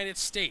 in the United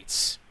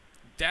States,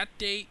 that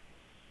date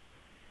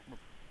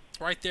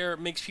right there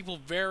makes people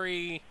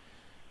very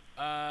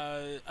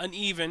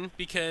uneven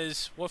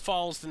because what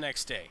follows the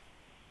next day?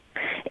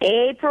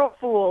 April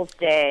Fool's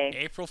Day,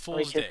 April Fool's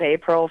which is Day.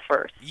 April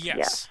 1st. Yes.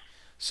 Yes.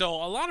 So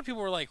a lot of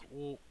people were like,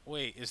 well,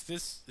 "Wait, is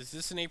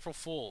this an April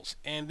Fool's?"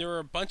 And there were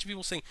a bunch of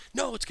people saying,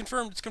 "No, it's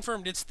confirmed. It's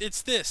confirmed.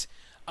 It's this."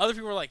 Other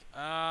people were like,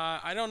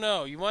 I don't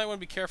know. You might want to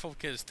be careful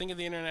because think of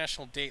the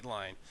international date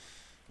line."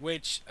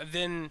 Which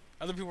then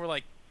other people were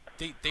like,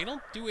 "They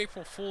don't do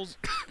April Fools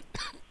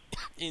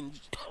in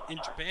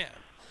Japan."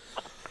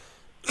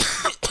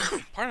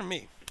 Pardon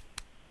me.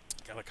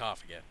 Got a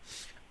cough again.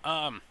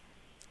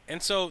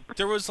 And so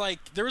there was like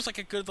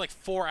a good like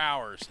 4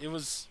 hours. It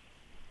was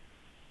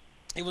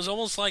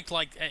almost like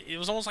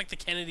the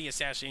Kennedy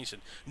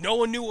assassination. No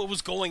one knew what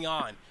was going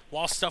on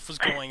while stuff was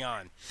going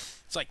on.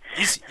 It's like,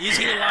 is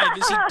he alive?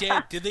 Is he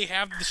dead? Did they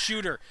have the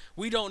shooter?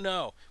 We don't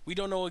know. We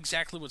don't know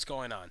exactly what's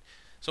going on.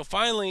 So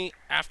finally,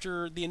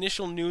 after the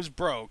initial news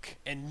broke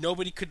and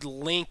nobody could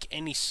link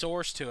any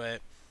source to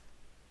it,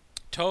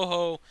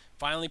 Toho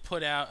finally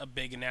put out a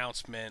big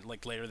announcement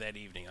like later that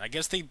evening. I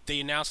guess they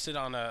announced it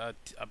on a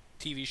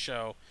TV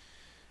show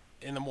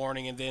in the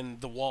morning, and then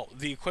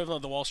the equivalent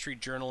of the Wall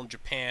Street Journal in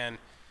Japan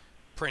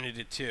printed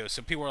it too.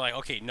 So people were like,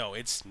 okay, no,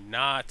 it's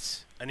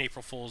not an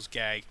April Fool's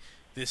gag.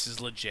 This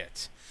is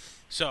legit.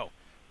 So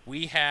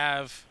we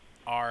have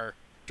our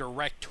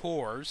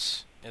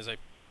directors, as I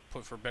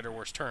put for better or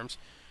worse terms,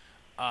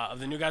 of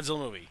the new Godzilla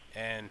movie,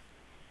 and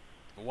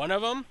one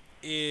of them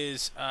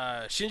is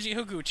Shinji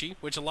Higuchi,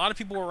 which a lot of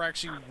people were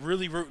actually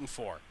really rooting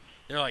for.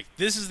 They're like,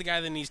 this is the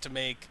guy that needs to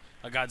make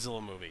a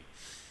Godzilla movie.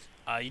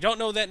 You don't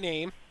know that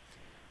name.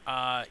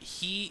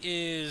 He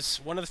is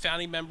one of the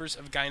founding members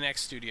of Gainax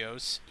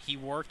Studios. He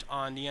worked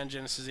on Neon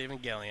Genesis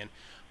Evangelion.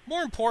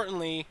 More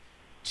importantly,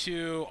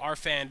 to our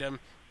fandom,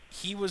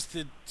 he was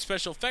the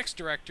special effects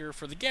director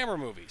for the Gamera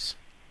movies.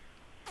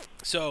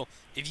 So,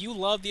 if you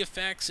love the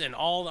effects and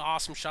all the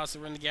awesome shots that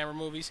were in the Gamera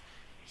movies,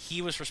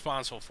 he was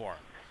responsible for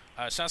them.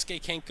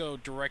 Sasuke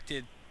Kenko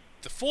directed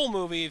the full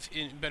movie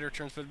in better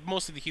terms, but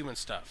mostly the human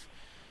stuff.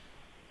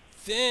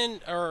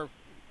 Higuchi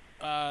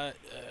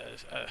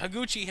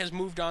has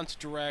moved on to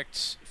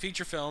direct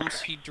feature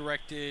films. He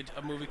directed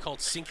a movie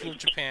called Sinking of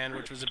Japan,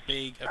 which was a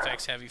big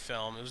effects-heavy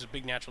film. It was a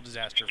big natural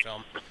disaster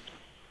film.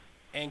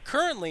 And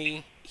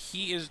currently,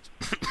 he is,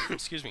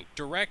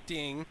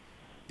 directing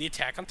the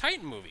Attack on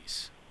Titan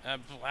movies.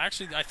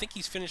 Actually, I think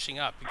he's finishing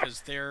up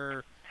because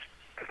they're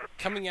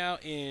coming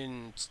out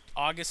in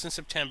August and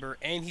September,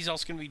 and he's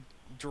also going to be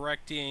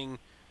directing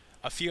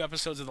a few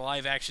episodes of the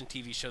live-action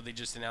TV show they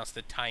just announced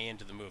that tie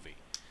into the movie.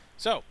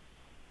 So,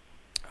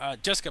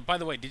 Jessica, by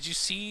the way,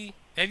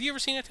 have you ever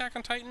seen Attack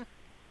on Titan?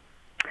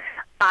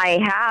 I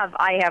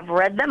have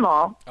read them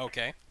all.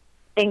 Okay.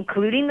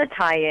 Including the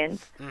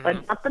tie-ins,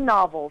 but not the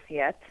novels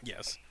yet.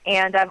 Yes.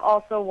 And I've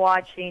also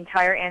watched the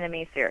entire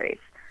anime series.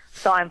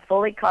 So I'm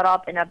fully caught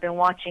up, and I've been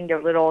watching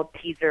their little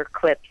teaser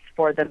clips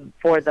for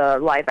the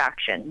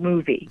live-action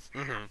movie.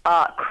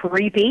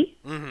 Creepy.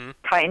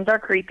 Titans are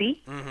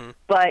creepy.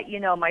 But,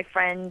 my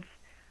friends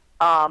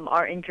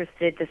are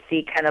interested to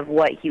see kind of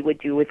what he would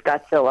do with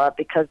Godzilla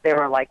because they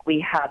were like, we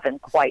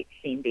haven't quite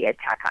seen the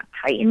Attack on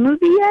Titan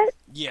movie yet.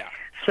 Yeah.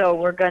 So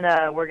we're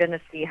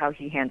gonna see how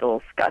he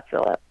handles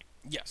Godzilla.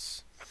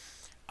 Yes.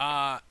 So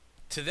a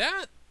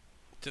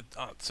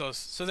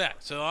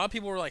lot of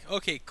people were like,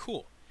 okay,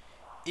 cool.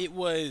 It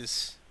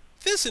was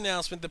this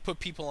announcement that put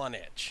people on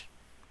edge.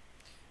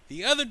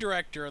 The other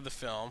director of the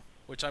film,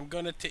 which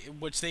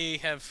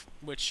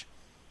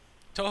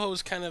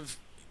Toho's kind of,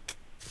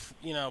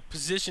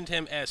 positioned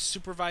him as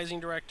supervising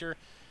director,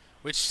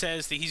 which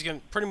says that he's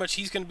going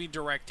to be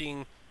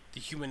directing the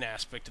human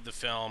aspect of the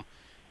film,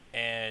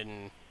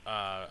 and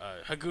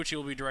Higuchi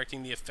will be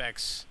directing the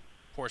effects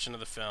portion of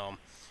the film,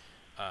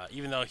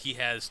 even though he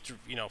has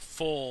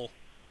full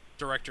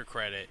director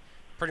credit.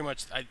 Pretty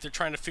much, they're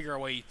trying to figure out a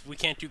way. We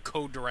can't do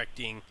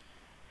co-directing,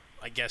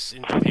 I guess,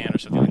 in Japan or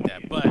something like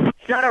that. But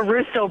it's not a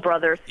Russo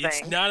brothers thing.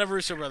 It's not a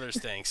Russo brothers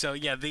thing. So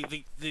yeah,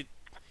 they've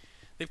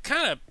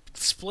kind of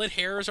split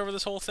hairs over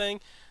this whole thing.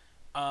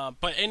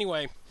 But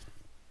anyway,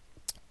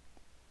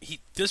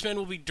 this man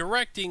will be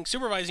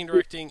supervising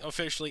directing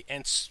officially,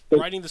 and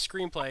writing the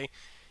screenplay.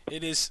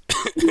 It is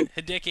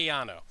Hideki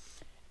Anno.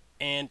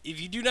 And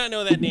if you do not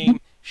know that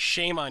name,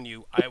 shame on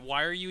you.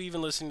 Why are you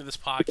even listening to this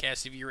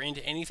podcast? If you're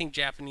into anything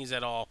Japanese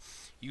at all,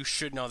 you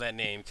should know that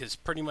name, because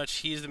pretty much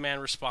he is the man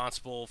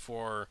responsible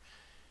for,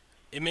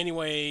 in many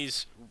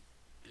ways,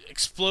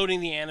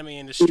 exploding the anime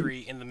industry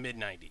in the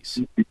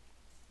mid-90s.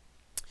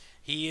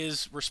 He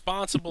is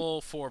responsible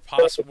for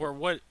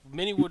what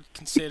many would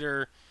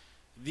consider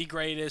the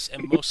greatest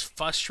and most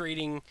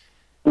frustrating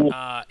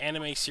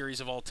anime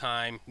series of all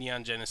time,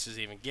 Neon Genesis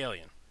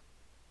Evangelion.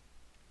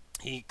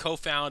 He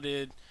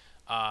co-founded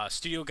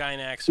Studio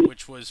Gainax,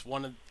 which was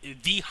one of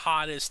the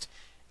hottest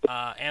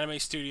anime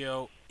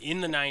studio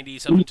in the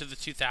 90s up into the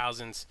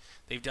 2000s.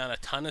 They've done a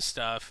ton of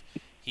stuff.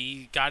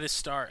 He got his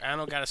start.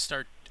 Anno got to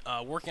start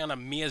working on a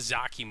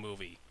Miyazaki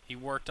movie. He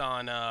worked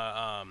on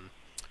oh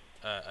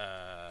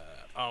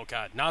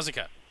god,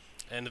 Nausicaa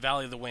and the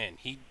Valley of the Wind.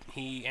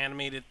 He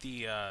animated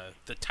the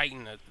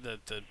Titan,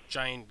 the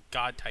giant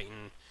god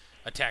Titan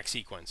attack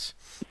sequence,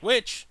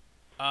 which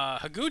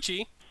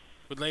Higuchi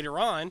would later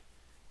on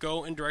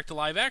go and direct a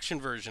live action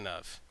version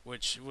of,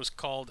 which was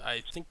called,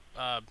 I think,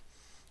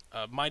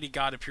 Mighty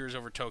God Appears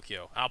Over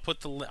Tokyo. I'll put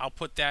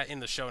that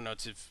in the show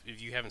notes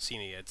if you haven't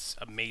seen it yet. It's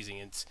amazing.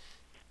 It's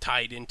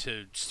tied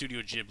into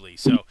Studio Ghibli,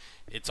 so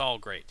it's all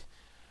great.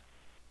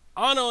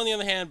 Ano, on the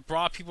other hand,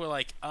 brought people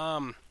like,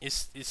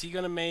 is he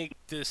gonna make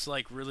this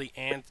like really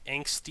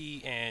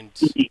angsty, and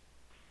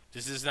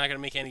this is not gonna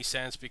make any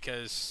sense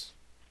because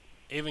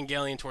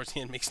Evangelion towards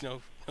the end makes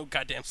no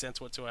goddamn sense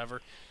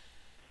whatsoever.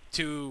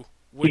 To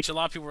which a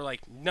lot of people were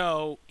like,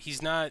 no,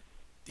 he's not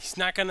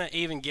gonna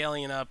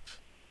Evangelion up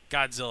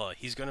Godzilla.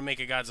 He's gonna make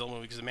a Godzilla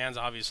movie because the man's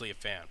obviously a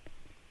fan.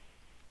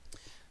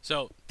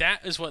 So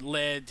that is what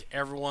led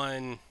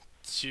everyone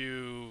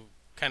to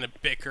kind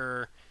of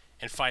bicker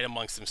and fight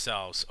amongst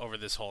themselves over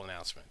this whole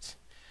announcement.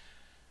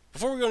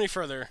 Before we go any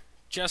further,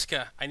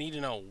 Jessica, I need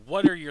to know,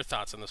 what are your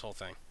thoughts on this whole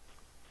thing?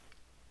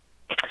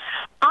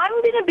 I'm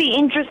going to be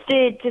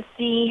interested to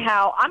see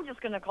how, I'm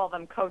just going to call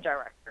them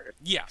co-directors.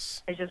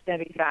 Yes. It's just going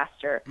to be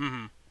faster.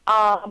 Mm-hmm.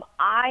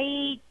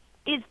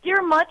 Is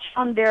there much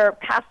on their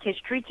past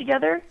history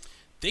together?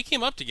 They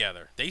came up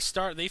together. They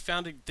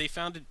founded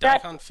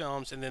Daikon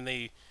Films, and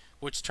then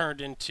which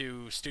turned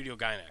into Studio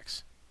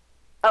Gainax.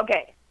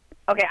 Okay,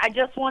 I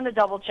just want to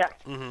double check,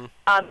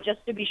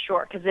 just to be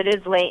sure, because it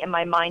is late and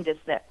my mind is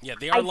sick. Yeah,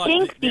 they are. I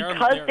think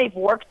because they've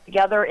worked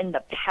together in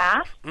the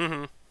past,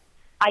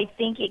 I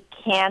think it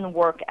can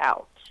work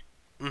out.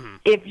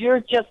 If you're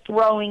just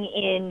throwing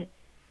in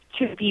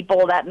two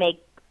people that make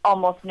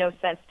almost no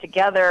sense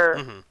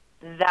together,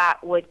 that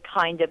would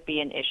kind of be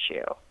an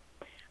issue.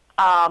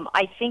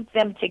 I think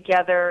them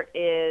together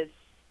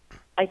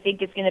I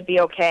think it's going to be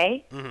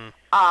okay.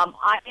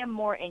 I am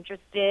more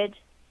interested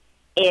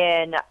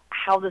in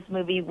how this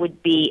movie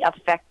would be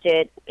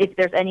affected, if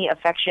there's any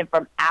affection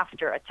from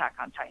after Attack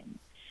on Titan.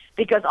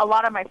 Because a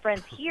lot of my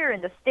friends here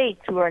in the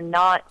States who are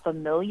not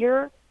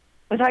familiar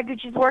with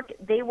Higuchi's work,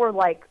 they were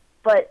like,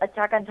 but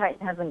Attack on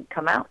Titan hasn't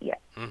come out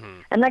yet.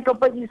 And I go,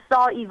 but you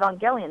saw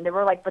Evangelion. They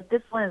were like, but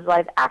this one is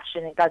live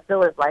action and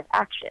Godzilla's live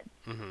action.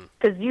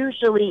 Because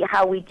usually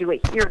how we do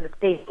it here in the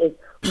States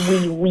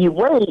is we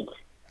wait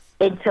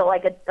until a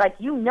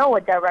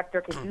director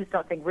can do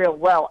something real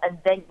well, and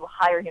then you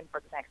hire him for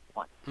the next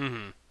one.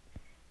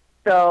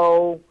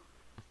 So,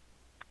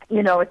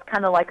 it's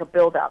kind of like a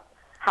build-up.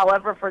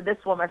 However, for this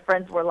one, my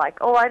friends were like,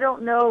 oh, I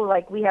don't know,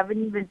 like, we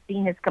haven't even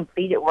seen his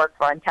completed work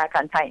for Attack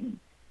on Titan.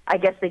 I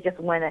guess they just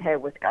went ahead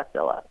with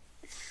Godzilla.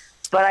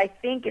 But I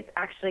think it's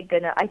actually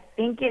I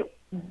think it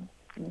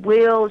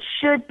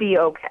should be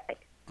okay.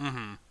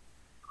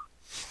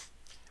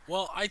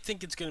 Well, I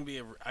think it's going to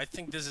be I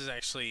think this is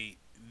actually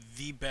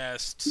the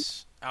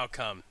best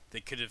outcome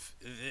that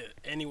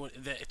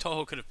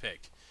Toho could have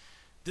picked.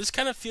 This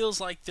kind of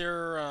feels like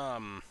they're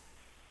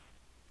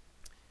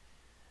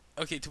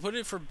okay, to put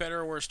it for better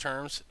or worse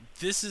terms,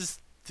 this is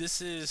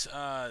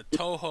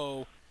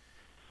Toho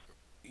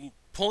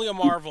pulling a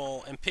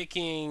Marvel and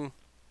picking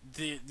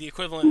the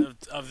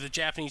equivalent of the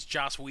Japanese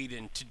Joss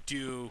Whedon to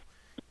do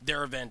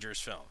their Avengers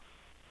film.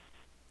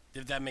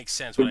 If that makes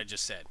sense, what I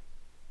just said.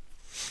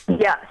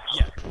 Yes.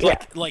 Yeah.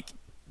 Like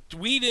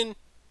Whedon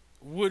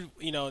would,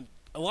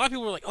 a lot of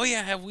people were like, oh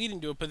yeah, have Whedon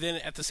do it, but then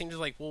at the same time,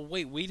 like, well,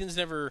 wait, Whedon's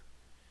never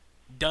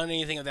done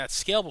anything of that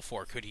scale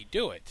before. Could he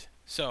do it?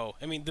 So,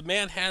 I mean, the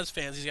man has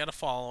fans. He's got a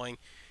following.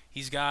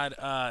 He's got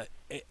a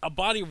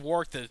body of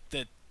work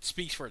that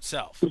speaks for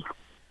itself.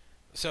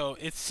 So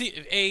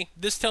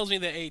this tells me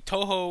that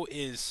Toho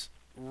is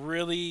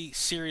really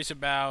serious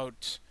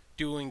about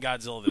doing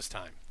Godzilla this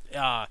time.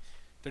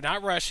 They're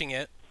not rushing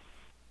it.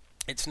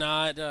 It's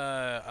not.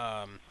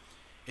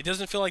 It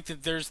doesn't feel like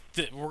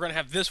that. We're gonna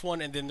have this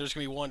one, and then there's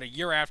gonna be one a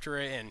year after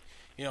it, and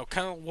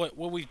kind of what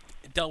we've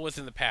dealt with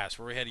in the past,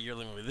 where we had a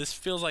yearly movie. This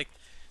feels like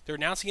they're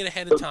announcing it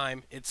ahead of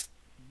time. It's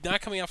not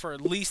coming out for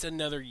at least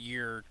another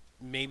year,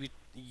 maybe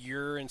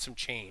year and some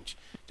change,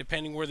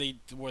 depending where they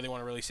want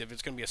to release it. If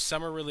it's going to be a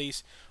summer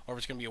release or if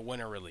it's going to be a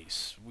winter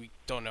release, we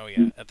don't know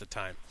yet at the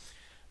time.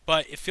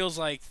 But it feels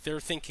like they're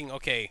thinking,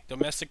 okay,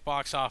 domestic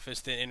box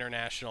office, then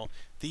international.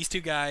 These two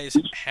guys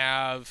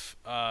have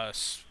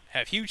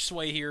huge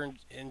sway here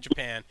in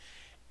Japan,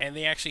 and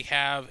they actually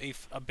have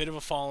a bit of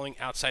a following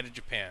outside of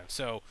Japan.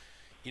 So,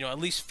 at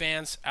least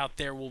fans out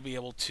there will be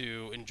able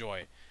to enjoy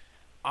it.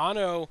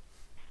 Ano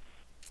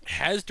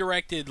has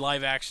directed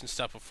live action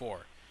stuff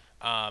before.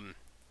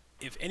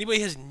 If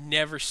anybody has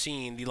never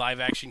seen the live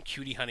action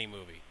Cutie Honey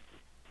movie,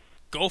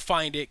 go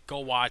find it, go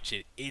watch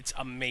it. It's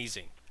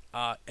amazing.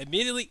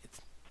 Admittedly,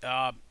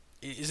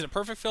 is it a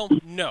perfect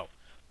film? No.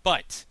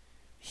 But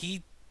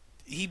he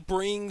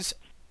brings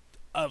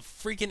a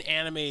freaking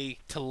anime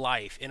to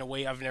life in a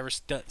way I've never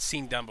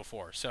seen done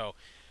before. So,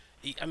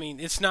 I mean,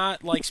 it's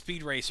not like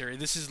Speed Racer.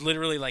 This is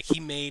literally like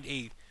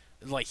he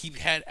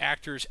had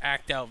actors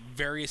act out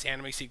various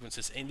anime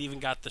sequences and even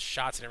got the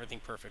shots and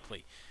everything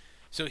perfectly.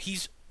 So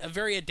he's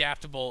very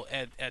adaptable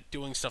at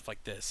doing stuff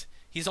like this.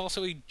 He's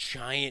also a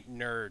giant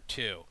nerd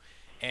too,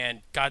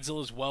 and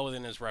Godzilla's well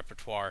within his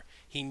repertoire.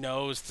 He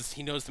knows this,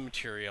 he knows the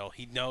material,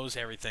 he knows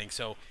everything.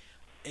 So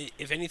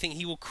if anything,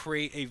 he will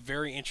create a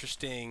very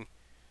interesting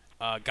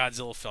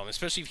Godzilla film,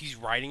 especially if he's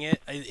writing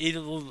it.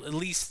 It'll at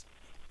least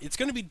it's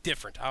going to be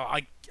different.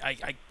 I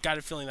got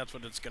a feeling that's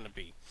what it's going to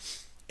be.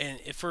 And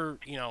if for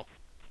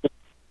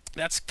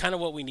that's kind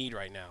of what we need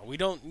right now. We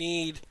don't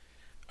need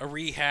a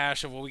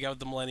rehash of what we got with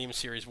the Millennium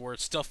series, where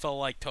it still felt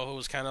like Toho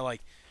was kind of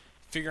like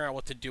figuring out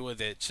what to do with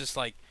it. It's just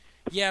like,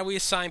 yeah, we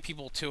assign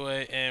people to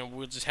it and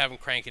we'll just have them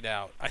crank it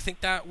out. I think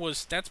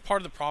that's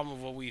part of the problem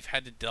of what we've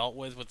had to deal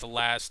with the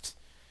last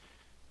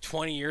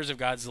 20 years of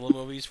Godzilla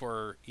movies,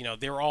 where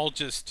they were all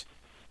just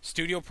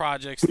studio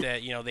projects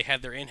that they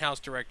had their in-house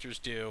directors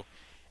do,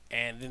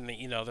 and then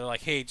they're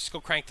like, hey, just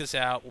go crank this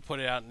out. We'll put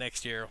it out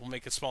next year. We'll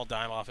make a small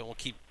dime off it.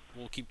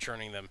 We'll keep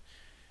churning them.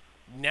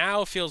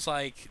 Now it feels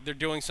like they're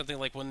doing something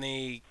like when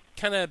they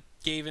kind of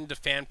gave into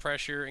fan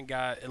pressure and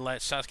let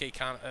Sasuke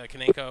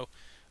Kaneko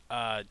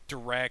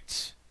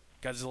direct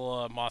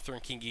Godzilla, Mothra,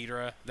 and King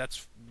Ghidorah.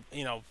 That's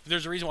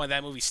there's a reason why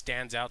that movie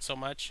stands out so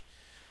much.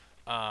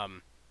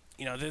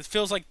 It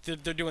feels like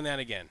they're doing that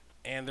again,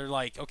 and they're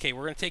like, okay,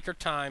 we're gonna take our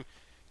time.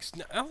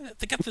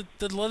 They got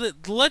the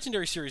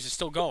Legendary series is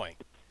still going,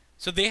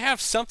 so they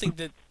have something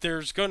that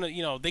there's gonna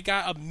they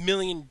got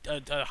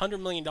 $100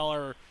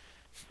 million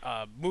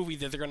movie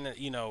that they're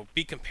gonna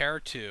be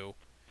compared to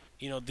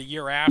the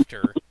year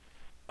after.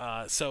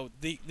 So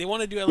they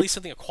want to do at least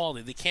something of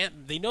quality.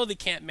 They know they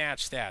can't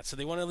match that, so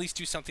they want to at least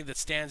do something that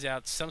stands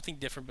out, something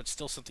different, but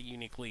still something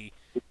uniquely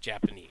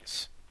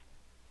Japanese.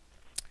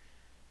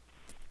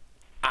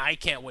 I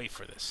can't wait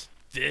for this.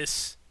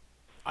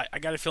 I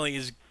got a feeling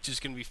is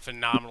just going to be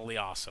phenomenally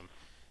awesome.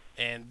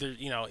 And there,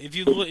 if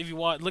you look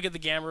at the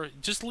Gamera,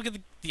 just look at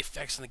the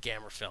effects in the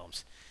Gamera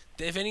films.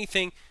 If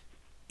anything,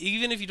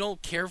 even if you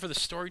don't care for the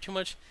story too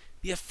much,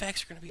 the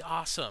effects are going to be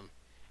awesome.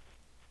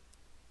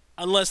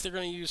 Unless they're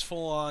going to use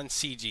full-on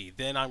CG,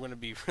 then I'm going to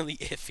be really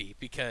iffy,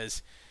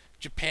 because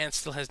Japan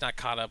still has not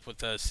caught up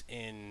with us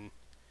in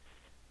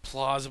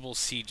plausible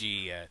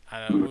CG yet.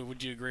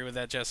 Would you agree with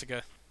that,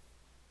 Jessica?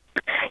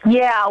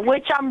 Yeah,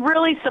 which I'm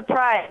really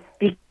surprised,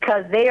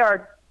 because they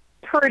are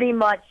pretty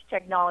much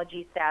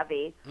technology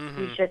savvy,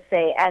 we should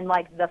say, and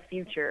like the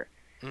future.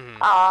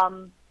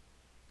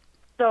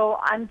 So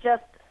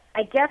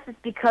I guess it's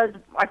because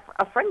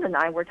a friend and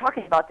I were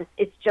talking about this.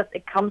 It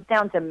comes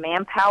down to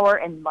manpower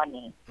and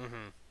money.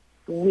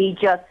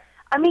 Yes,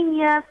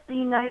 the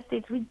United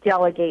States, we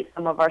delegate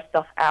some of our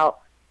stuff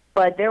out,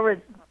 but there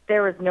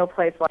is no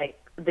place like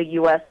the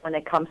U.S. when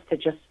it comes to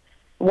just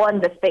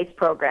the space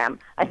program.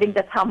 I think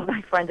that's how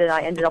my friend and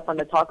I ended up on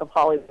the Talk of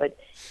Hollywood,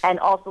 and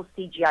also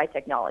CGI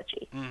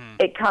technology.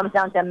 It comes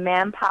down to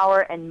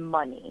manpower and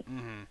money.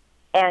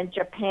 And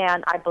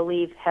Japan, I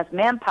believe, has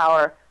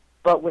manpower,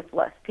 but with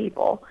less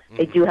people.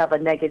 They do have a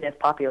negative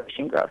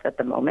population growth at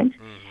the moment.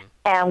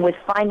 And with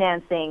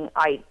financing,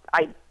 I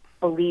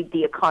believe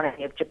the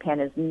economy of Japan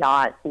is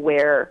not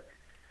where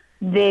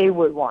they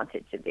would want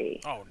it to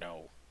be. Oh,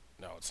 no.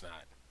 No, it's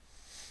not.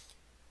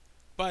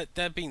 But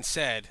that being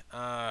said,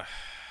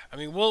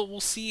 we'll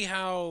see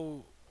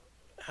how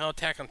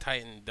Attack on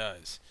Titan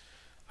does.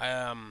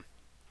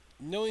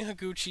 Knowing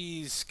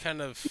Higuchi's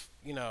kind of,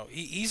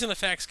 he's an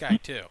effects guy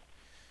too.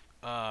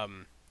 Go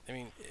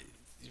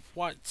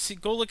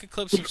look at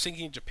clips of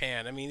Sinking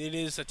Japan. It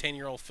is a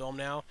 10-year-old film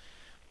now,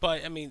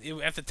 but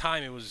at the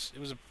time it was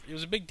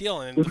a big deal,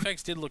 and the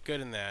effects did look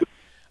good in that.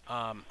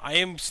 I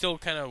am still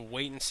kind of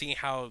waiting to see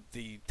how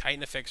the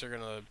Titan effects are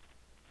gonna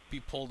be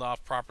pulled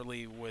off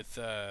properly with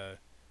the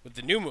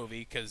new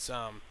movie, because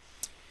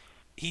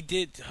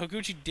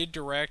Higuchi did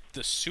direct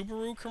the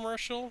Subaru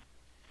commercial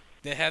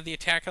that had the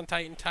Attack on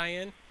Titan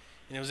tie-in,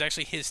 and it was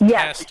actually his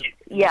test.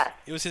 Yes.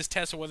 It was his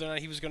test of whether or not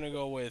he was going to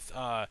go with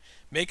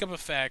makeup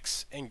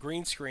effects and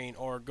green screen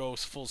or go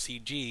full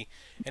CG.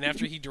 And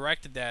after he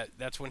directed that,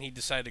 that's when he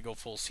decided to go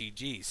full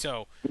CG.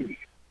 So,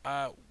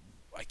 I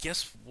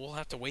guess we'll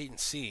have to wait and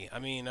see.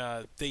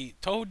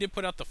 Toho did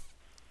put out the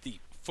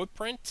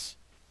footprint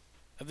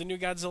of the new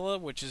Godzilla,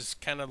 which is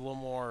kind of a little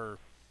more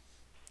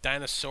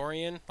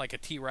dinosaurian, like a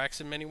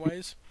T-Rex in many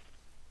ways,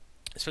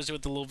 especially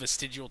with the little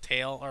vestigial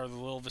tail or the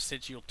little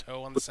vestigial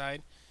toe on the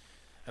side.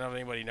 I don't know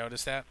if anybody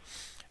noticed that,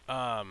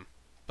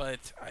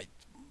 but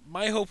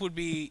my hope would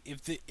be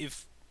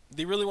if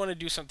they really want to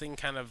do something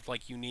kind of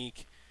like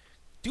unique,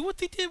 do what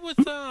they did with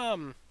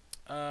what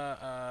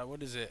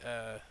is it?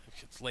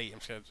 It's late.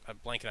 I'm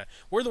blanking on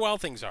Where the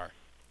Wild Things Are,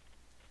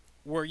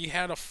 where you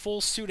had a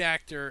full suit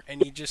actor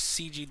and you just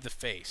CG'd the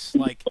face.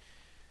 Like,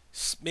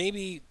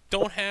 maybe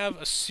don't have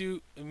a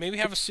suit, maybe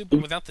have a suit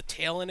but without the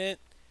tail in it,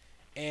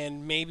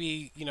 and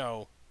maybe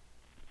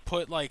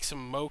put like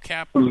some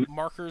mocap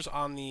markers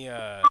on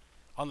the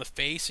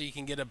face so you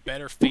can get a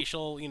better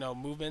facial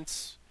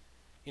movements.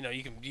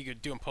 You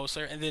could do them post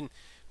there, and then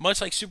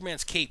much like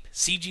Superman's cape,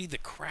 CG the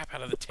crap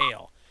out of the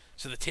tail,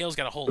 so the tail's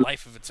got a whole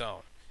life of its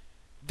own.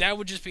 That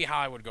would just be how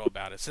I would go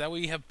about it. So that way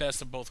you have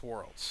best of both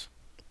worlds.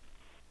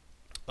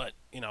 But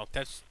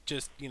that's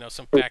just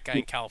some fat guy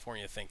in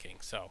California thinking.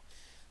 So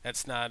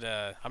that's not.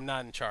 I'm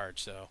not in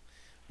charge. So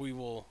we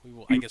will. We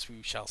will. I guess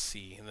we shall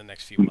see in the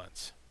next few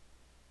months.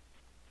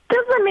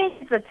 Doesn't mean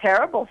it's a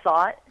terrible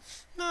thought.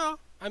 No,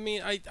 I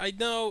mean I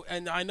know,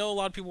 and I know a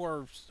lot of people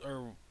are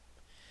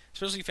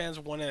especially fans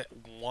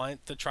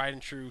want the tried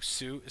and true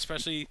suit,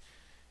 especially.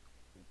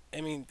 I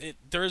mean,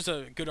 there is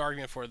a good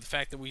argument for the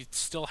fact that we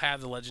still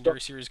have the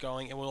Legendary series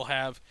going, and we'll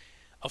have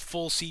a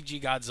full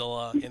CG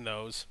Godzilla in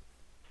those.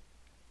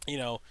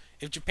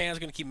 If Japan's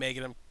going to keep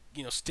making them,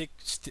 stick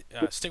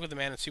with the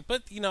man in suit.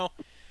 But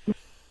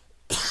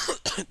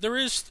there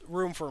is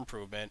room for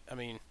improvement. I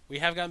mean, we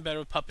have gotten better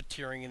with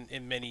puppeteering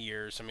in many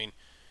years. I mean,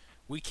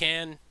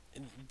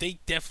 they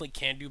definitely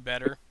can do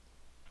better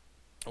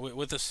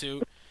with a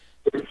suit.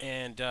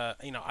 And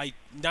I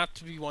not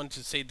to be one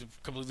to say to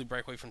completely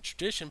break away from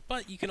tradition,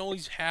 but you can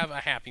always have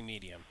a happy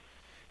medium,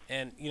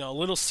 and a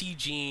little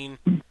CGing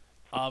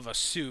of a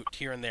suit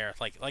here and there.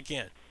 Like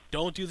again,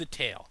 don't do the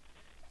tail.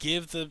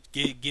 Give the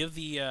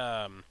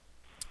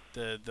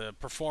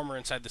performer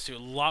inside the suit a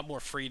lot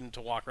more freedom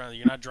to walk around.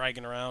 You're not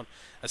dragging around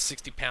a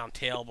 60-pound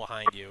tail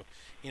behind you.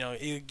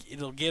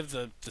 It'll give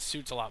the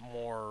suits a lot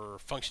more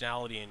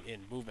functionality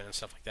and movement and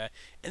stuff like that.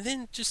 And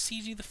then just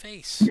CG the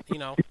face.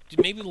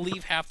 Maybe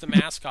leave half the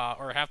mask off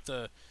or half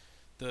the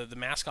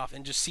mask off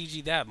and just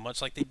CG that,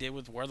 much like they did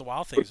with Where the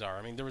Wild Things Are.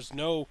 I mean, there was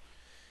no.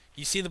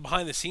 You see the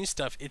behind the scenes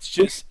stuff. It's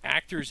just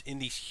actors in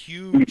these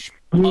huge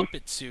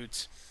puppet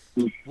suits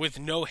with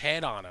no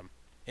head on them.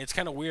 It's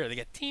kind of weird. They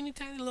got teeny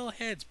tiny little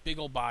heads, big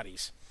old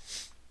bodies.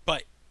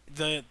 But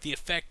the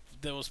effect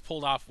that was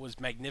pulled off was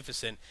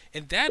magnificent,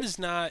 and that is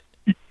not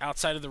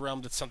outside of the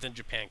realm that's something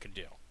Japan could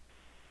do.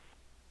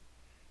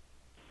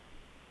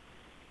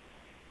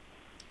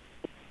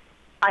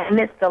 I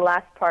missed the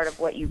last part of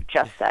what you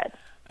just said.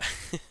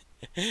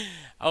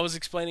 I was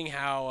explaining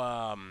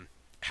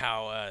how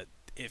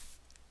if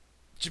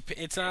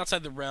it's not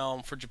outside the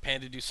realm for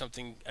Japan to do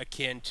something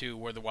akin to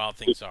Where the Wild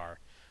Things Are,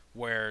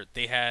 where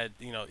they had,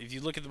 if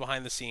you look at the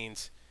behind the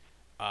scenes.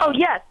 Oh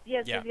yes.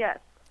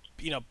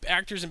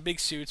 Actors in big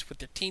suits with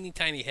their teeny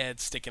tiny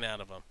heads sticking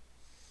out of them,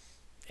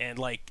 and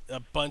like a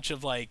bunch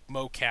of like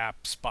mocap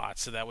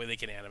spots, so that way they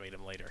can animate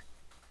them later.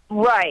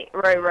 Right.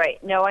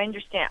 No, I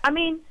understand. I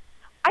mean,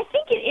 I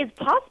think it is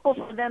possible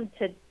for them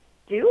to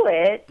do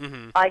it.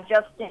 Mm-hmm. I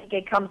just think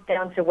it comes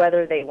down to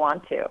whether they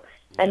want to,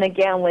 and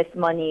again with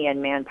money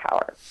and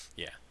manpower.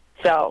 Yeah.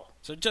 So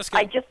Jessica,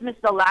 I just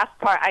missed the last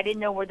part. I didn't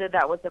know whether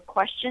that was a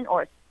question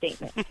or a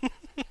statement.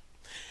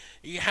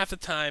 half the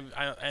time,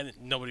 and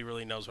nobody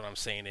really knows what I'm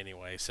saying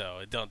anyway,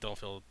 so don't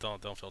feel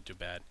too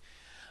bad.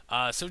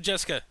 So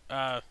Jessica,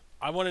 I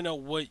want to know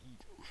what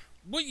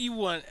you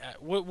want,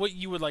 what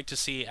you would like to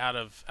see out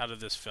of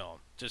this film.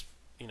 Just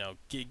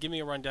give me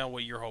a rundown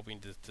what you're hoping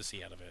to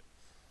see out of it.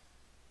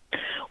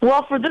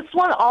 Well, for this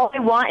one, all I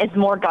want is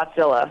more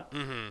Godzilla.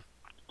 Mm-hmm.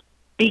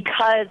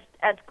 Because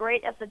as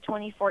great as the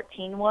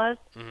 2014 was,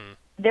 Mm-hmm.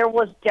 there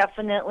was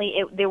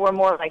definitely they were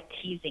more like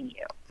teasing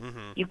you.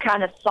 Mm-hmm. You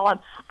kind of saw him.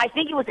 I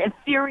think it was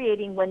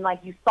infuriating when like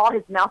you saw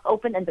his mouth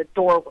open and the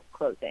door was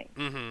closing,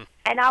 Mm-hmm.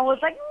 and I was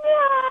like,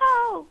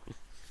 no,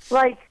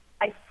 like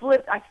I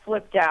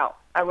flipped out.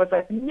 I was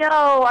like, no.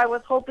 I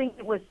was hoping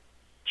it was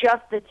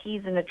just the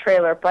tease in the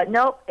trailer, but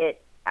nope,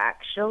 it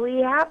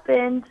actually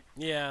happened.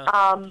 Yeah.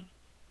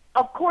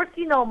 Of course,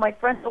 my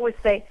friends always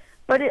say,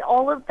 but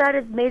all of that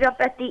is made up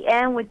at the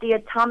end with the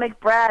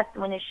atomic breath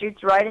when it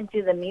shoots right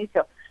into the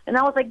Muto. And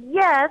I was like,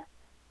 yes,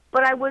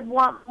 but I would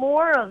want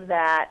more of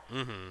that,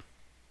 Mm-hmm.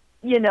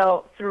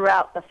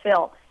 Throughout the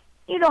film.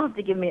 You don't have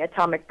to give me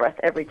atomic breath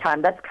every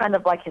time. That's kind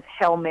of like his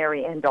Hail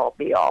Mary end-all,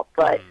 be-all.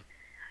 But,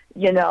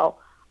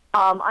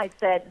 I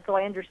said, so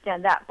I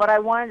understand that. But I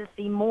wanted to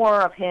see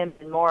more of him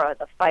and more of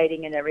the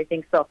fighting and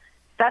everything. So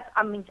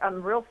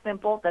I'm real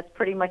simple. That's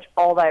pretty much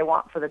all that I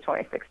want for the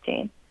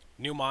 2016.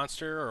 New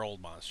monster or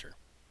old monster?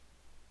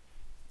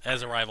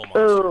 As a rival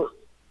monster. Ooh.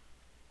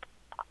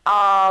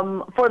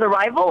 For the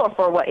rival or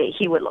for what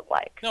he would look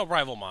like? No,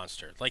 rival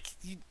monster. Like,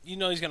 he's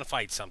going to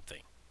fight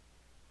something.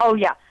 Oh,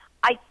 yeah.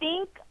 I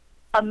think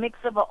a mix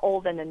of an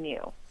old and a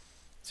new.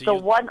 So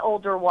one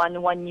older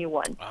one new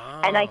one.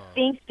 Oh. And I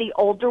think the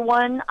older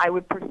one I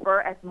would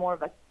prefer as more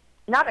of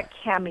not a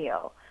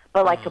cameo,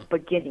 but like a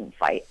beginning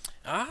fight.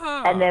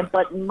 Ah. And then,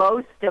 but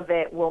most of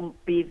it will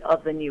be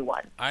of the new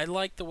one. I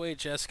like the way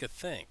Jessica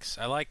thinks.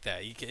 I like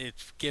that.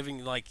 It's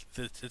giving like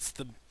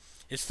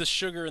it's the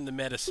sugar in the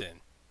medicine,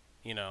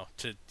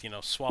 to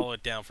swallow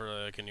it down for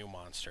like a new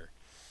monster.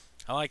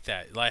 I like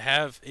that. Like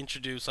have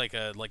introduced like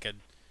an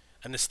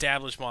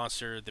established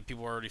monster that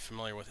people are already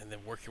familiar with, and then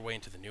work your way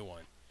into the new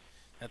one.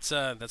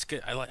 That's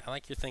good. I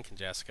like your thinking,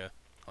 Jessica.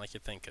 I like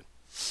your thinking.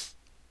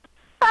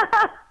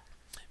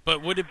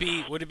 But would it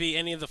be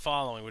any of the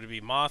following? Would it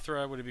be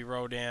Mothra? Would it be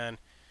Rodan?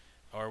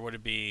 Or would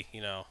it be,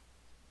 I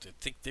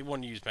think they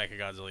wouldn't use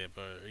Mechagodzilla,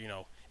 but,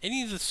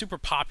 any of the super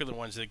popular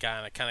ones that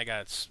kind of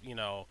got,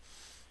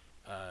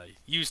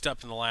 used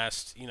up in the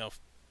last,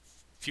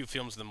 few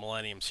films of the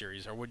Millennium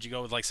series? Or would you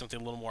go with like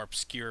something a little more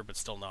obscure but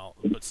still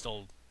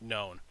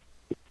known?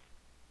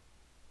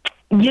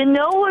 You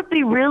know what would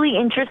be really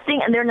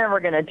interesting, and they're never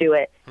going to do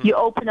it. You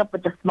open up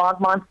with the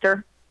smog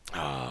monster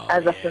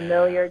as a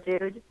familiar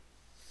dude.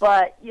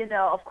 But,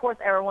 of course,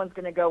 everyone's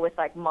going to go with,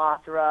 like,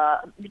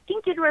 Mothra.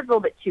 King Ghidorah is a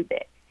little bit too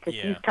big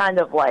because he's kind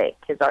of like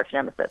his arch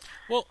nemesis.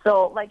 Well,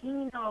 so, like,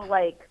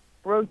 like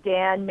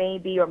Rodan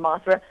maybe or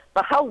Mothra.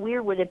 But how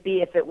weird would it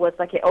be if it was,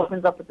 like, it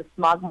opens up with the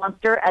smog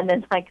monster and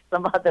then, like,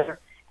 some other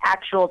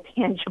actual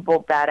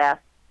tangible badass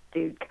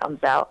dude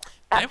comes out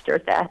after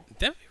that?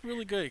 That'd be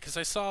really good because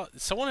I saw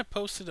someone had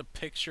posted a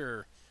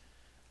picture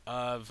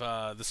of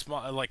the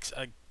smog, like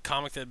a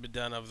comic that had been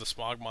done of the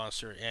smog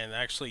monster, and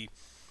actually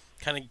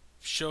kind of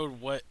showed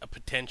what a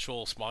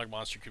potential smog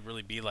monster could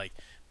really be. Like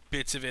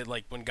bits of it,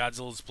 like when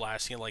Godzilla's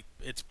blasting, like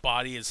its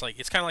body is like,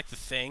 it's kind of like the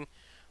Thing,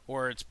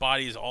 or its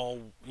body is all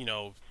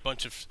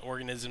bunch of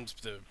organisms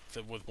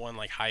with one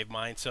like hive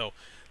mind. So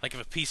like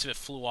if a piece of it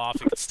flew off,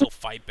 it could still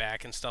fight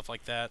back and stuff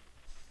like that.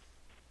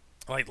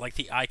 Like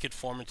the eye could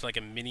form into like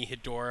a mini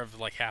Hedorah of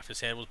like half his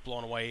head was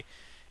blown away,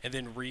 and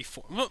then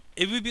reform. Well,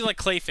 it would be like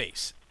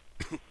Clayface,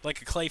 like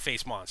a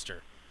Clayface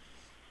monster.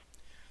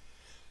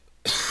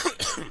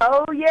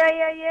 Oh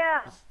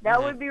yeah.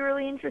 That would be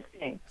really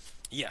interesting.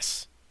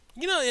 Yes,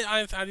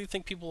 I do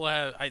think people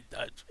have.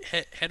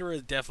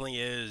 Hedorah definitely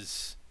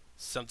is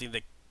something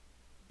that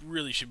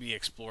really should be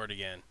explored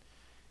again.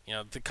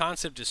 The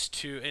concept is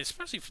too,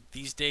 especially for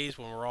these days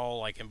when we're all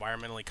like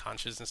environmentally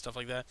conscious and stuff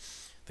like that.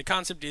 The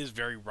concept is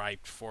very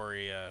ripe for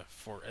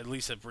at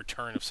least a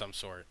return of some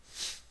sort.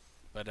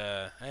 But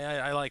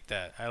I like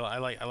that. I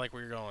like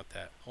where you're going with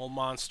that. Old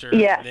monster,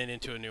 then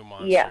into a new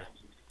monster. Yeah.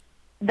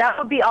 That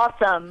would be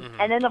awesome. Mm-hmm.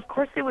 And then, of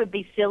course, it would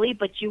be silly,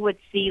 but you would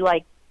see,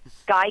 like,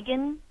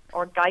 Gigan,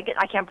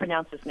 I can't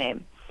pronounce his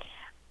name,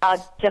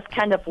 just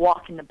kind of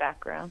walk in the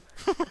background.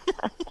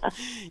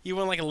 You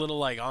want, like, a little,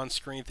 like,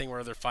 on-screen thing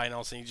where they're fighting, all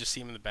of a sudden you just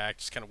see him in the back,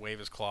 just kind of wave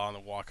his claw and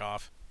then walk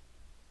off.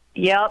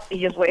 Yep, he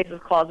just waves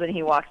his claws when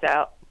he walks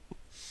out.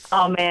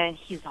 Oh, man,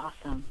 he's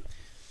awesome.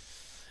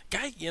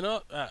 Guy,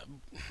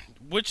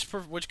 which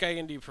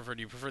Gigan do you prefer?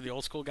 Do you prefer the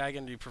old-school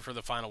Gigan, or do you prefer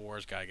the Final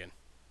Wars Gigan?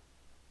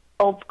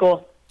 Old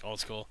school. Old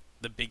school.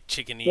 The big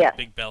chickeny,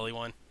 big belly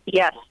one?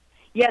 Yes,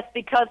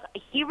 because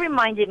he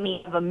reminded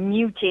me of a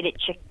mutated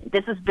chicken.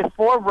 This is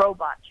before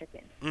Robot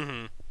Chicken.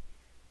 Mm-hmm.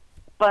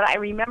 But I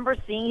remember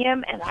seeing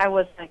him, and I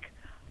was like,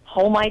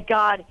 oh, my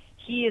God,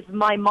 he is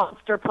my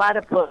monster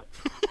platypus.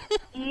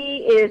 He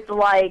is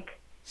like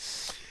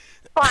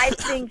 5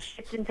 things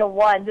shipped into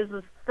one. This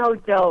is so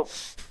dope.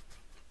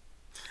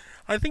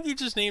 I think you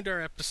just named our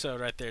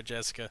episode right there,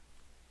 Jessica.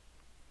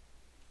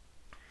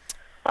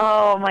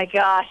 Oh, my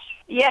gosh.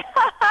 Yeah.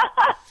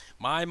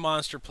 My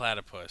Monster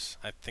Platypus.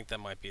 I think that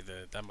might be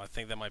the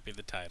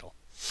title.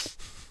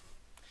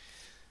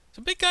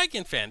 So, big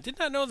Gigan fan. Did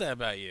not know that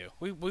about you.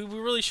 We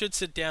really should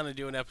sit down and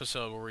do an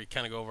episode where we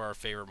kind of go over our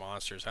favorite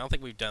monsters. I don't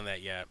think we've done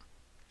that yet.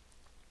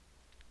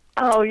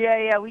 Oh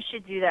yeah, we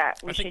should do that.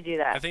 I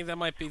think that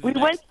might be. We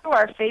went through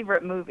our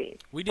favorite movies.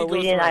 We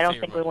did. I don't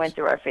think we went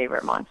through our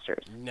favorite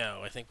monsters.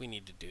 No, I think we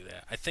need to do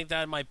that. I think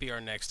that might be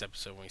our next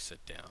episode when we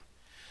sit down.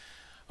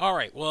 All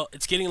right. Well,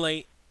 it's getting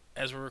late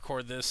as we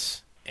record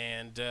this,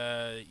 and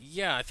I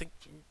think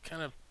we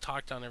kind of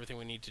talked on everything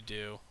we need to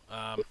do.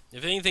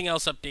 If anything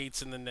else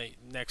updates in the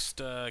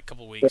next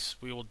couple weeks,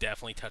 we will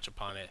definitely touch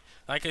upon it.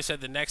 Like I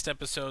said, the next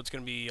episode's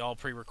going to be all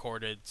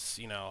pre-recorded.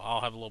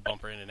 I'll have a little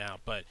bumper in and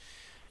out, but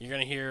you're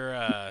going to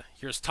hear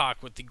us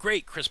talk with the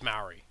great Chris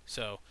Mowry.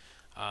 So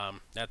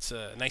that's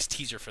a nice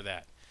teaser for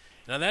that.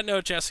 And on that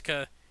note,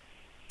 Jessica,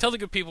 tell the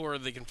good people where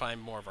they can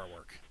find more of our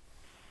work.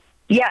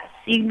 Yes,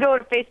 you can go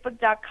to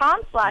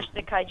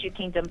facebook.com/The Kaiju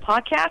Kingdom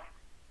Podcast.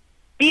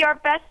 Be our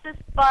bestest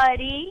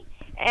buddy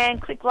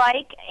and click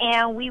like,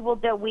 and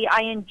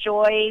I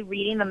enjoy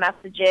reading the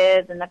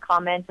messages and the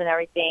comments and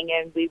everything,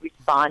 and we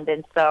respond,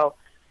 and so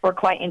we're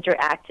quite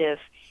interactive.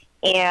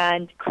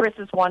 And Chris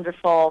is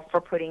wonderful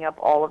for putting up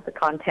all of the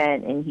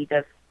content, and he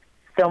does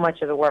so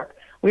much of the work.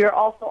 We are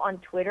also on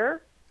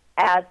Twitter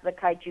as the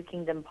Kaiju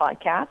Kingdom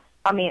Podcast.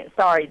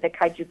 The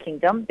Kaiju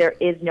Kingdom. There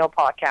is no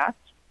podcast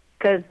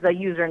because the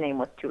username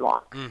was too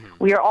long. Mm-hmm.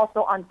 We are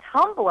also on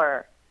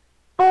Tumblr,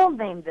 full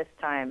name this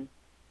time,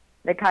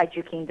 the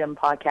Kaiju Kingdom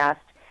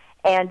Podcast.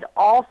 And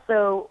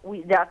also,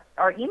 that's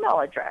our email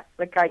address,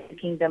 the Kaiju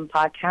Kingdom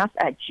Podcast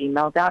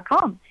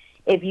 @gmail.com.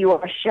 If you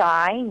are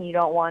shy and you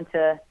don't want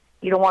to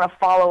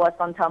follow us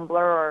on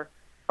Tumblr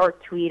or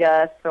tweet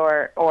us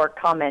or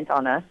comment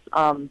on us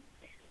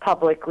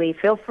publicly,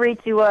 feel free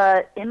to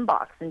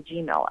inbox and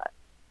Gmail us.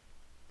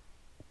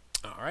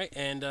 All right,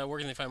 and where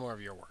can they find more of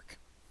your work?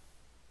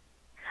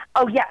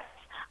 Oh, yes.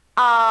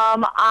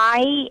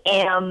 I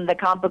am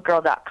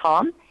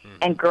thecomicbookgirl.com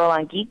and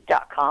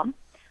girlongeek.com.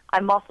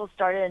 I'm also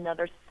started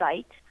another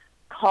site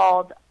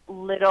called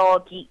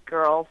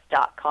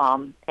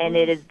littlegeekgirls.com, and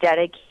it is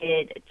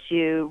dedicated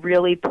to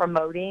really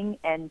promoting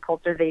and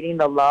cultivating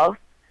the love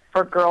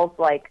for girls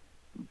like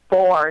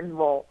born,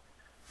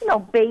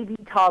 baby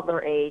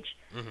toddler age,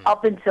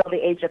 up until the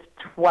age of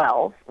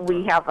 12.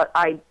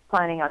 I'm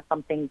planning on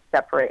something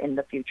separate in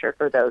the future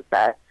for those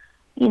that,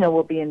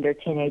 will be in their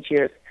teenage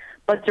years.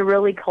 but to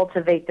really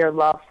cultivate their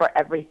love for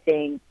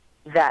everything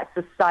that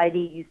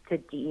society used to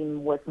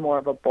deem was more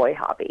of a boy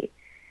hobby.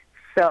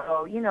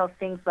 So,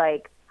 things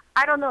like,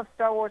 I don't know if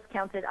Star Wars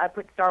counted. I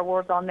put Star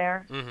Wars on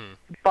there. Mm-hmm.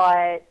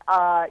 But,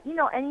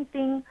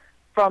 anything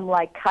from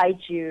like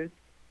Kaiju,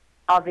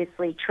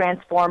 obviously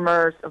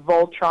Transformers,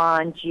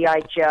 Voltron,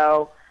 G.I.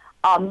 Joe.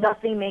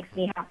 Nothing makes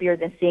me happier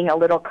than seeing a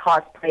little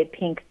cosplay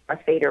pink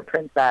Darth Vader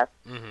princess.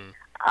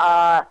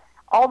 Mm-hmm.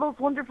 All those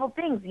wonderful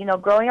things.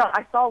 Growing up,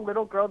 I saw a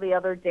little girl the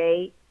other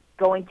day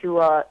going to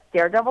a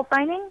Daredevil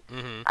signing,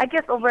 Mm-hmm. I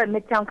guess over at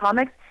Midtown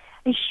Comics,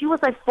 and she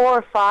was like 4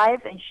 or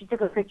 5, and she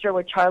took a picture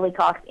with Charlie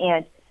Cox,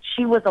 and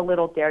she was a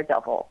little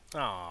Daredevil.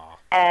 Aww.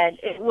 And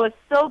it was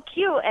so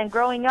cute, and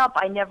growing up,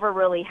 I never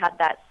really had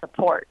that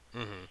support,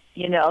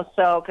 Mm-hmm.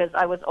 so because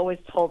I was always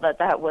told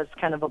that was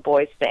kind of a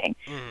boys thing.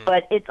 Mm-hmm.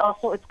 But it's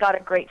got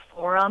a great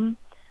forum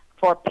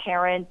for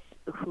parents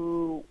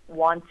who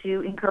want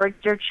to encourage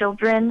their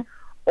children,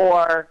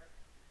 or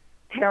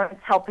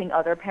parents helping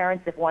other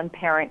parents. If one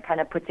parent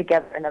kind of put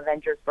together an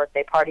Avengers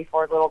birthday party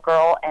for a little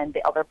girl and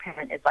the other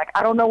parent is like,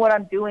 I don't know what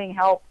I'm doing,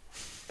 help,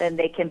 then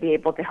they can be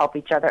able to help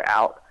each other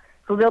out.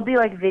 So there'll be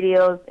like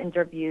videos,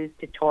 interviews,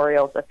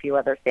 tutorials, a few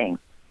other things.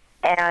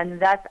 And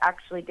that's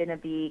actually going to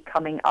be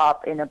coming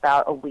up in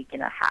about a week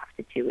and a half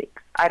to 2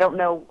 weeks. I don't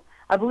know.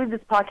 I believe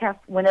this podcast,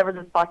 whenever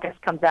this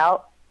podcast comes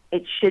out,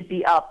 it should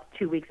be up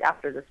 2 weeks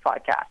after this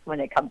podcast when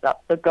it comes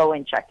up. So go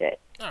and check it.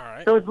 All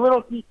right. So it's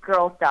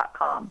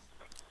littleheatgirls.com.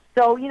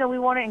 So, we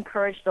want to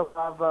encourage the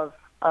love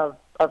of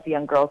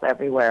young girls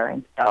everywhere.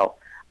 And so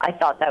I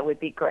thought that would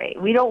be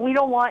great. We don't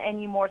want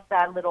any more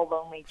sad little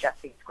lonely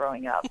Jessies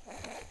growing up.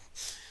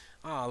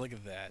 Oh, look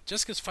at that.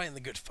 Jessica's fighting the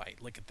good fight.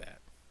 Look at that.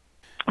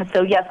 And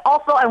so, yes,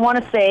 also I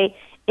want to say,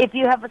 if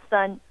you have a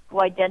son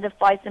who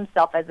identifies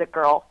himself as a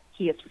girl,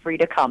 he is free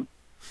to come.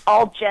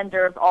 All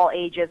genders, all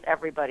ages,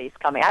 everybody's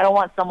coming. I don't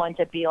want someone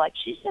to be like,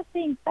 she's just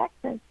being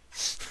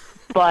sexist.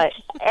 But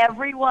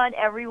everyone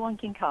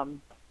can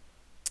come.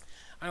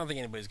 I don't think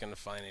anybody's going to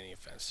find any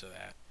offense to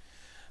that.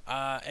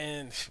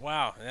 And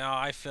wow, now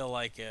I feel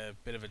like a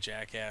bit of a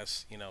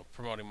jackass,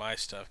 promoting my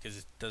stuff because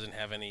it doesn't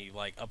have any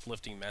like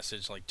uplifting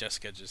message like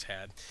Jessica just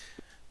had.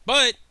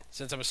 But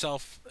since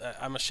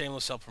I'm a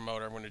shameless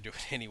self-promoter, I'm going to do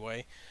it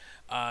anyway.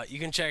 You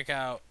can check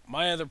out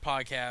my other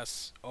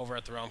podcasts over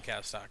at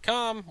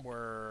therealmcast.com,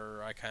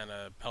 where I kind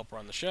of help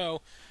run the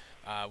show.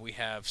 We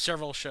have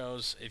several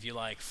shows. If you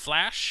like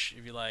Flash,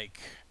 if you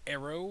like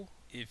Arrow,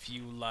 if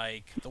you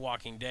like The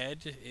Walking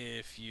Dead,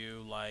 if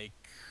you like,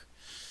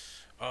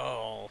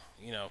 Core.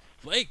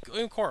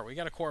 We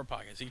got a Core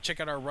podcast. So you can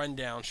check out our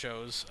rundown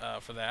shows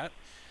for that.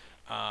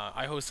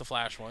 I host the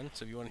Flash one,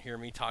 so if you want to hear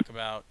me talk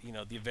about,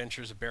 the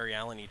adventures of Barry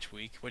Allen each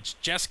week, which,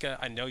 Jessica,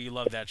 I know you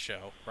love that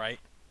show, right?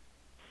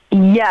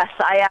 Yes,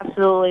 I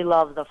absolutely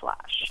love The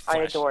Flash. I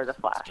adore The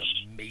Flash. It's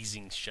an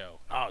amazing show.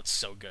 Oh, it's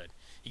so good.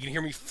 You can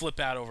hear me flip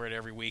out over it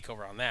every week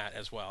over on that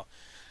as well.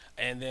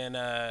 And then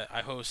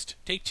I host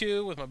Take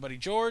Two with my buddy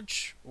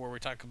George, where we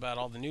talk about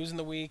all the news in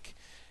the week.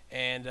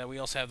 And we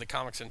also have the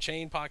Comics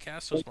Unchained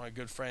podcast. So it's my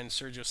good friend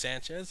Sergio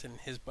Sanchez and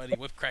his buddy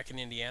Whip Crack in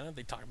Indiana.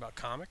 They talk about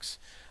comics.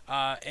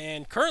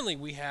 And currently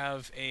we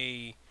have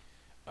a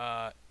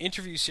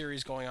interview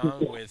series going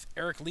on with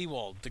Eric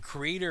Lewald, the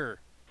creator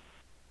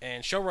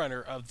and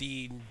showrunner of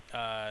the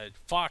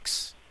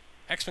Fox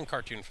X-Men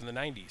cartoon from the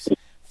 90s.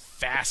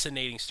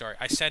 Fascinating story.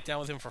 I sat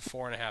down with him for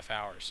 4.5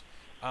 hours.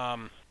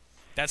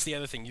 That's the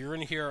other thing. You're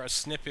going to hear a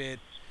snippet,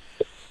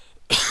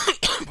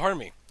 pardon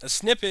me, a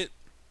snippet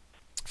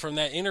from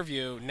that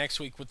interview next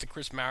week with the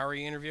Chris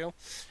Mowry interview,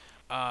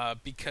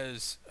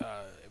 because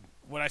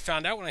what I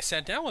found out when I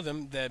sat down with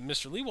him, that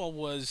Mr. Lewald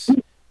was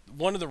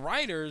one of the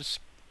writers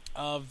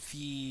of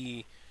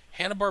the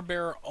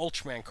Hanna-Barbera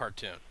Ultraman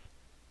cartoon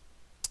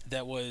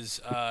that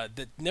was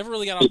that never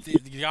really got off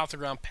the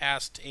ground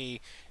past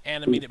a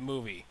animated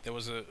movie. There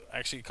was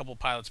actually a couple of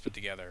pilots put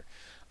together.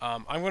 I'll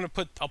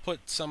put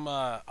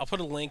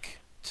a link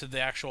to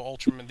the actual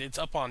Ultraman. It's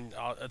up on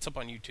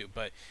YouTube.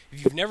 But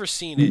if you've never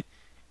seen it,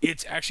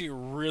 it's actually a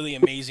really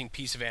amazing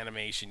piece of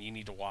animation you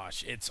need to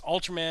watch. It's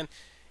Ultraman.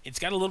 It's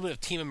got a little bit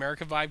of Team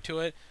America vibe to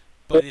it,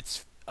 but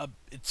it's a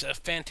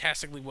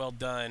fantastically well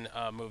done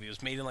movie. It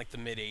was made in like the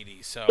mid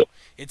 '80s, so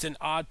it's an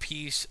odd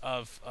piece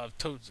of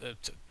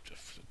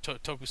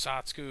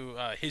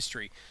tokusatsu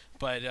history.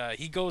 But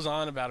he goes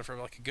on about it for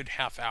like a good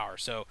half hour.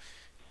 So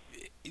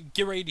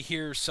get ready to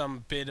hear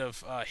some bit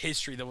of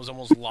history that was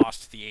almost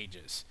lost to the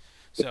ages.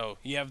 So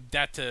you have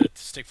that to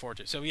stick forward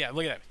to. So yeah,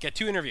 look at that. Get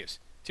 2 interviews,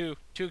 two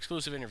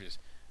exclusive interviews.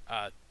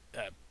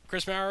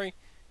 Chris Mowry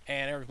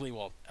and Eric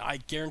Lewald. I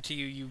guarantee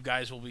you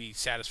guys will be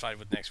satisfied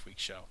with next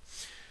week's show.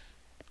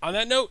 On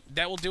that note,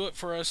 that will do it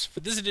for us for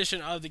this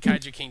edition of the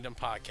Kaiju Kingdom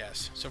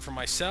podcast. So for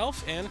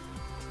myself and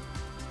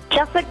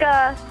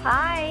Jessica,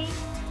 hi.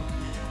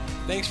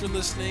 Thanks for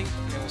listening,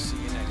 and we'll see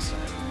you next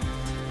time.